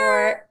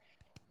Bear.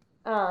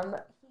 support. Um,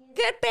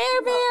 Good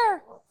Bear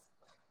Bear.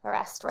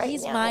 rest right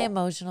He's now. my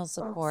emotional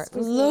support.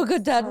 excuse me. Look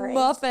at that Sorry.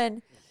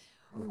 muffin.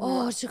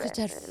 Oh, look at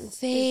that Muffin.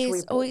 face.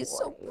 Sweet Oh, he's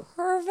so boy.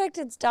 perfect.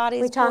 It's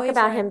Dottie's We talk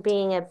about him boyfriend.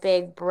 being a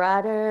big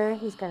brother.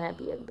 He's gonna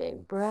be a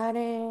big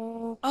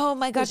brother. Oh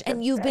my gosh. He's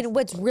And the best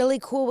what's boy. really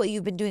cool, what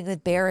you've been doing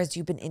with Bear is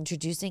you've been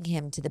introducing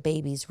him to the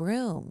baby's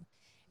room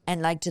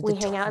and like to the We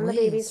hang out in the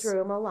baby's toys.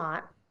 room a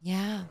lot.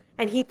 Yeah.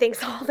 And he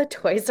thinks all the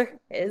toys are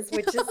his,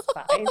 which is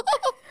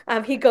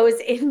fine. He goes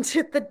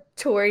into the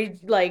toy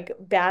like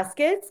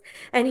baskets,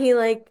 and he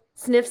like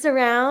sniffs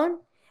around,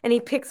 and he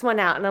picks one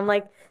out, and I'm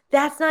like,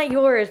 that's not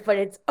yours, but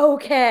it's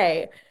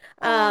okay.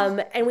 Oh,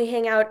 And we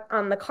hang out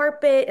on the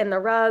carpet and the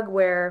rug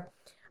where,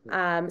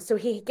 so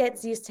he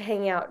gets used to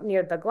hanging out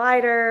near the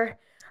glider.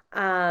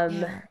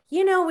 Um,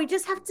 yeah, we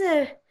just have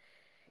to,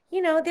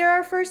 they're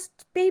our first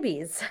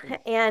babies,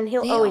 and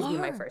he'll they always be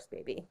my are. first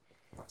baby.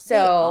 They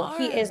So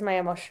he is are. my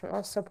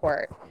emotional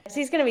support. So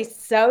he's gonna be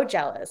so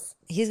jealous.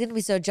 He's gonna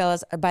be so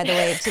jealous. By the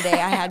way, today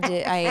I had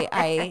to.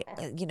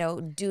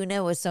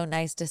 Duna was so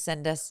nice to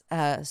send us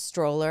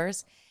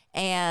strollers,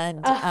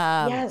 and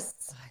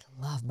Yes.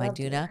 I love my Love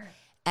Duna. Duna.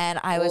 And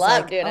I was Love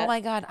like, oh Duna. my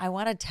God, I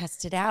want to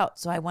test it out.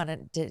 So I went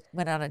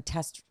on a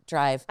test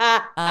drive.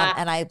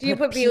 And I Do you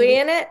put put Pee Wee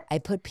in it?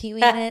 Pee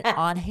Wee in it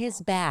on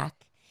his back.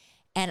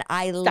 And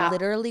I Stop.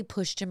 literally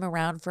pushed him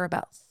around for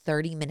about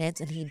 30 minutes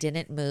and he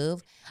didn't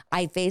move.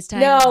 I FaceTimed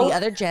the No.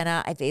 other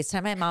Jenna. I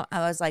FaceTimed my mom.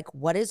 I was like,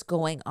 what is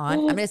going on?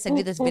 I'm going to send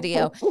you this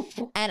video.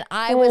 And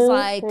I was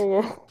like,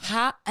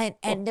 how?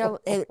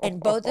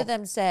 And both of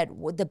them said,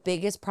 the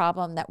biggest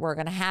problem that we're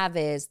going to have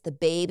is the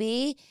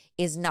baby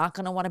is not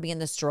going to want to be in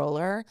the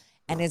stroller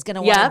and is going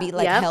to want to be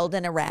like Yep. held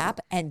in a wrap.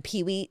 And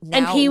Pee Wee And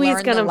now Pee Wee's learned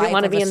the gonna life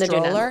want to of be a in the Duna.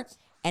 stroller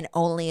and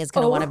only is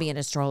going to want to Oh. be in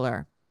a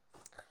stroller.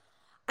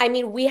 I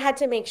mean, we had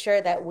to make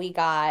sure that we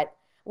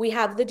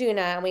have the Duna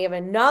and we have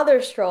another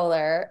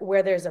stroller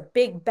where there's a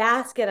big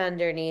basket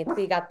underneath.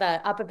 We got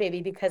the Up a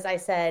Baby because I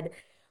said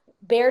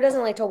Bear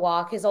doesn't like to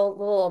walk. His old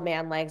little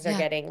man legs are Yeah.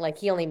 getting like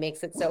he only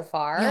makes it so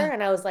far. Yeah.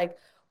 And I was like,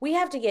 we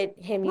have to get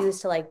him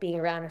used to like being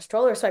around a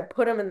stroller. So I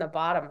put him in the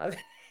bottom of it.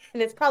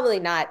 And it's probably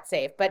not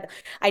safe, but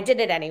I did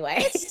it anyway.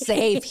 It's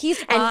safe. He's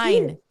And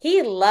fine.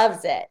 he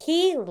loves it.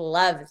 He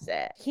loves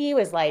it. He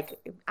was like,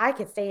 he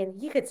could stay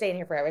in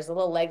here forever. His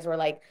little legs were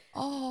like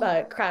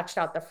crouched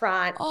out the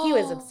front. He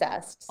was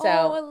obsessed. A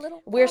So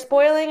little we're puppy.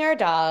 spoiling our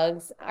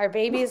dogs. Our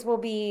babies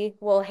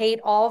will hate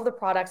all of the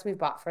products we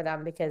bought for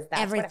them because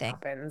that's Everything.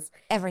 what happens.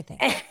 Everything.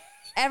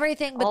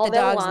 Everything, but All the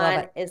they'll dogs love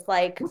want it. is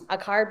like a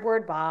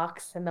cardboard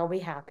box and they'll be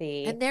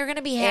happy. And they're going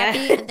to be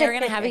happy and they're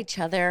going to have And each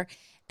other.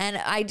 And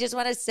I just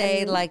want to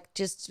say, like,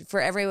 just for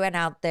everyone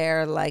out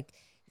there, like,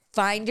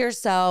 find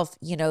yourself,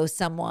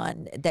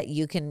 someone that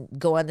you can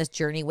go on this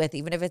journey with,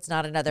 even if it's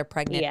not another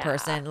pregnant Yeah.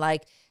 person,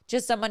 like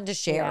just someone to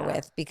share Yeah.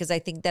 with, because I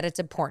think that it's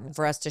important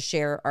for us to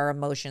share our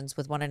emotions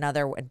with one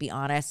another and be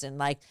honest. And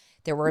like,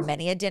 there were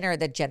many a dinner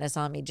that Jenna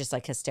saw me just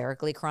like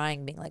hysterically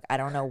crying, being like, I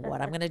don't know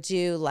what I'm going to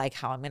do, like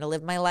how I'm going to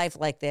live my life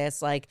like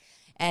this, like,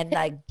 and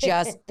like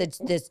just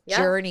this Yeah.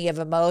 journey of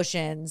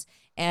emotions.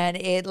 And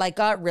it like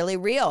got really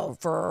real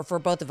for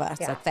both of us,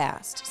 Yeah. like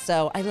fast.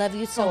 So I love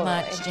you so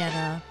much, Totally.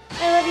 Jenna.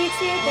 I love you too.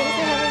 Thanks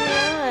for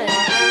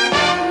having me on.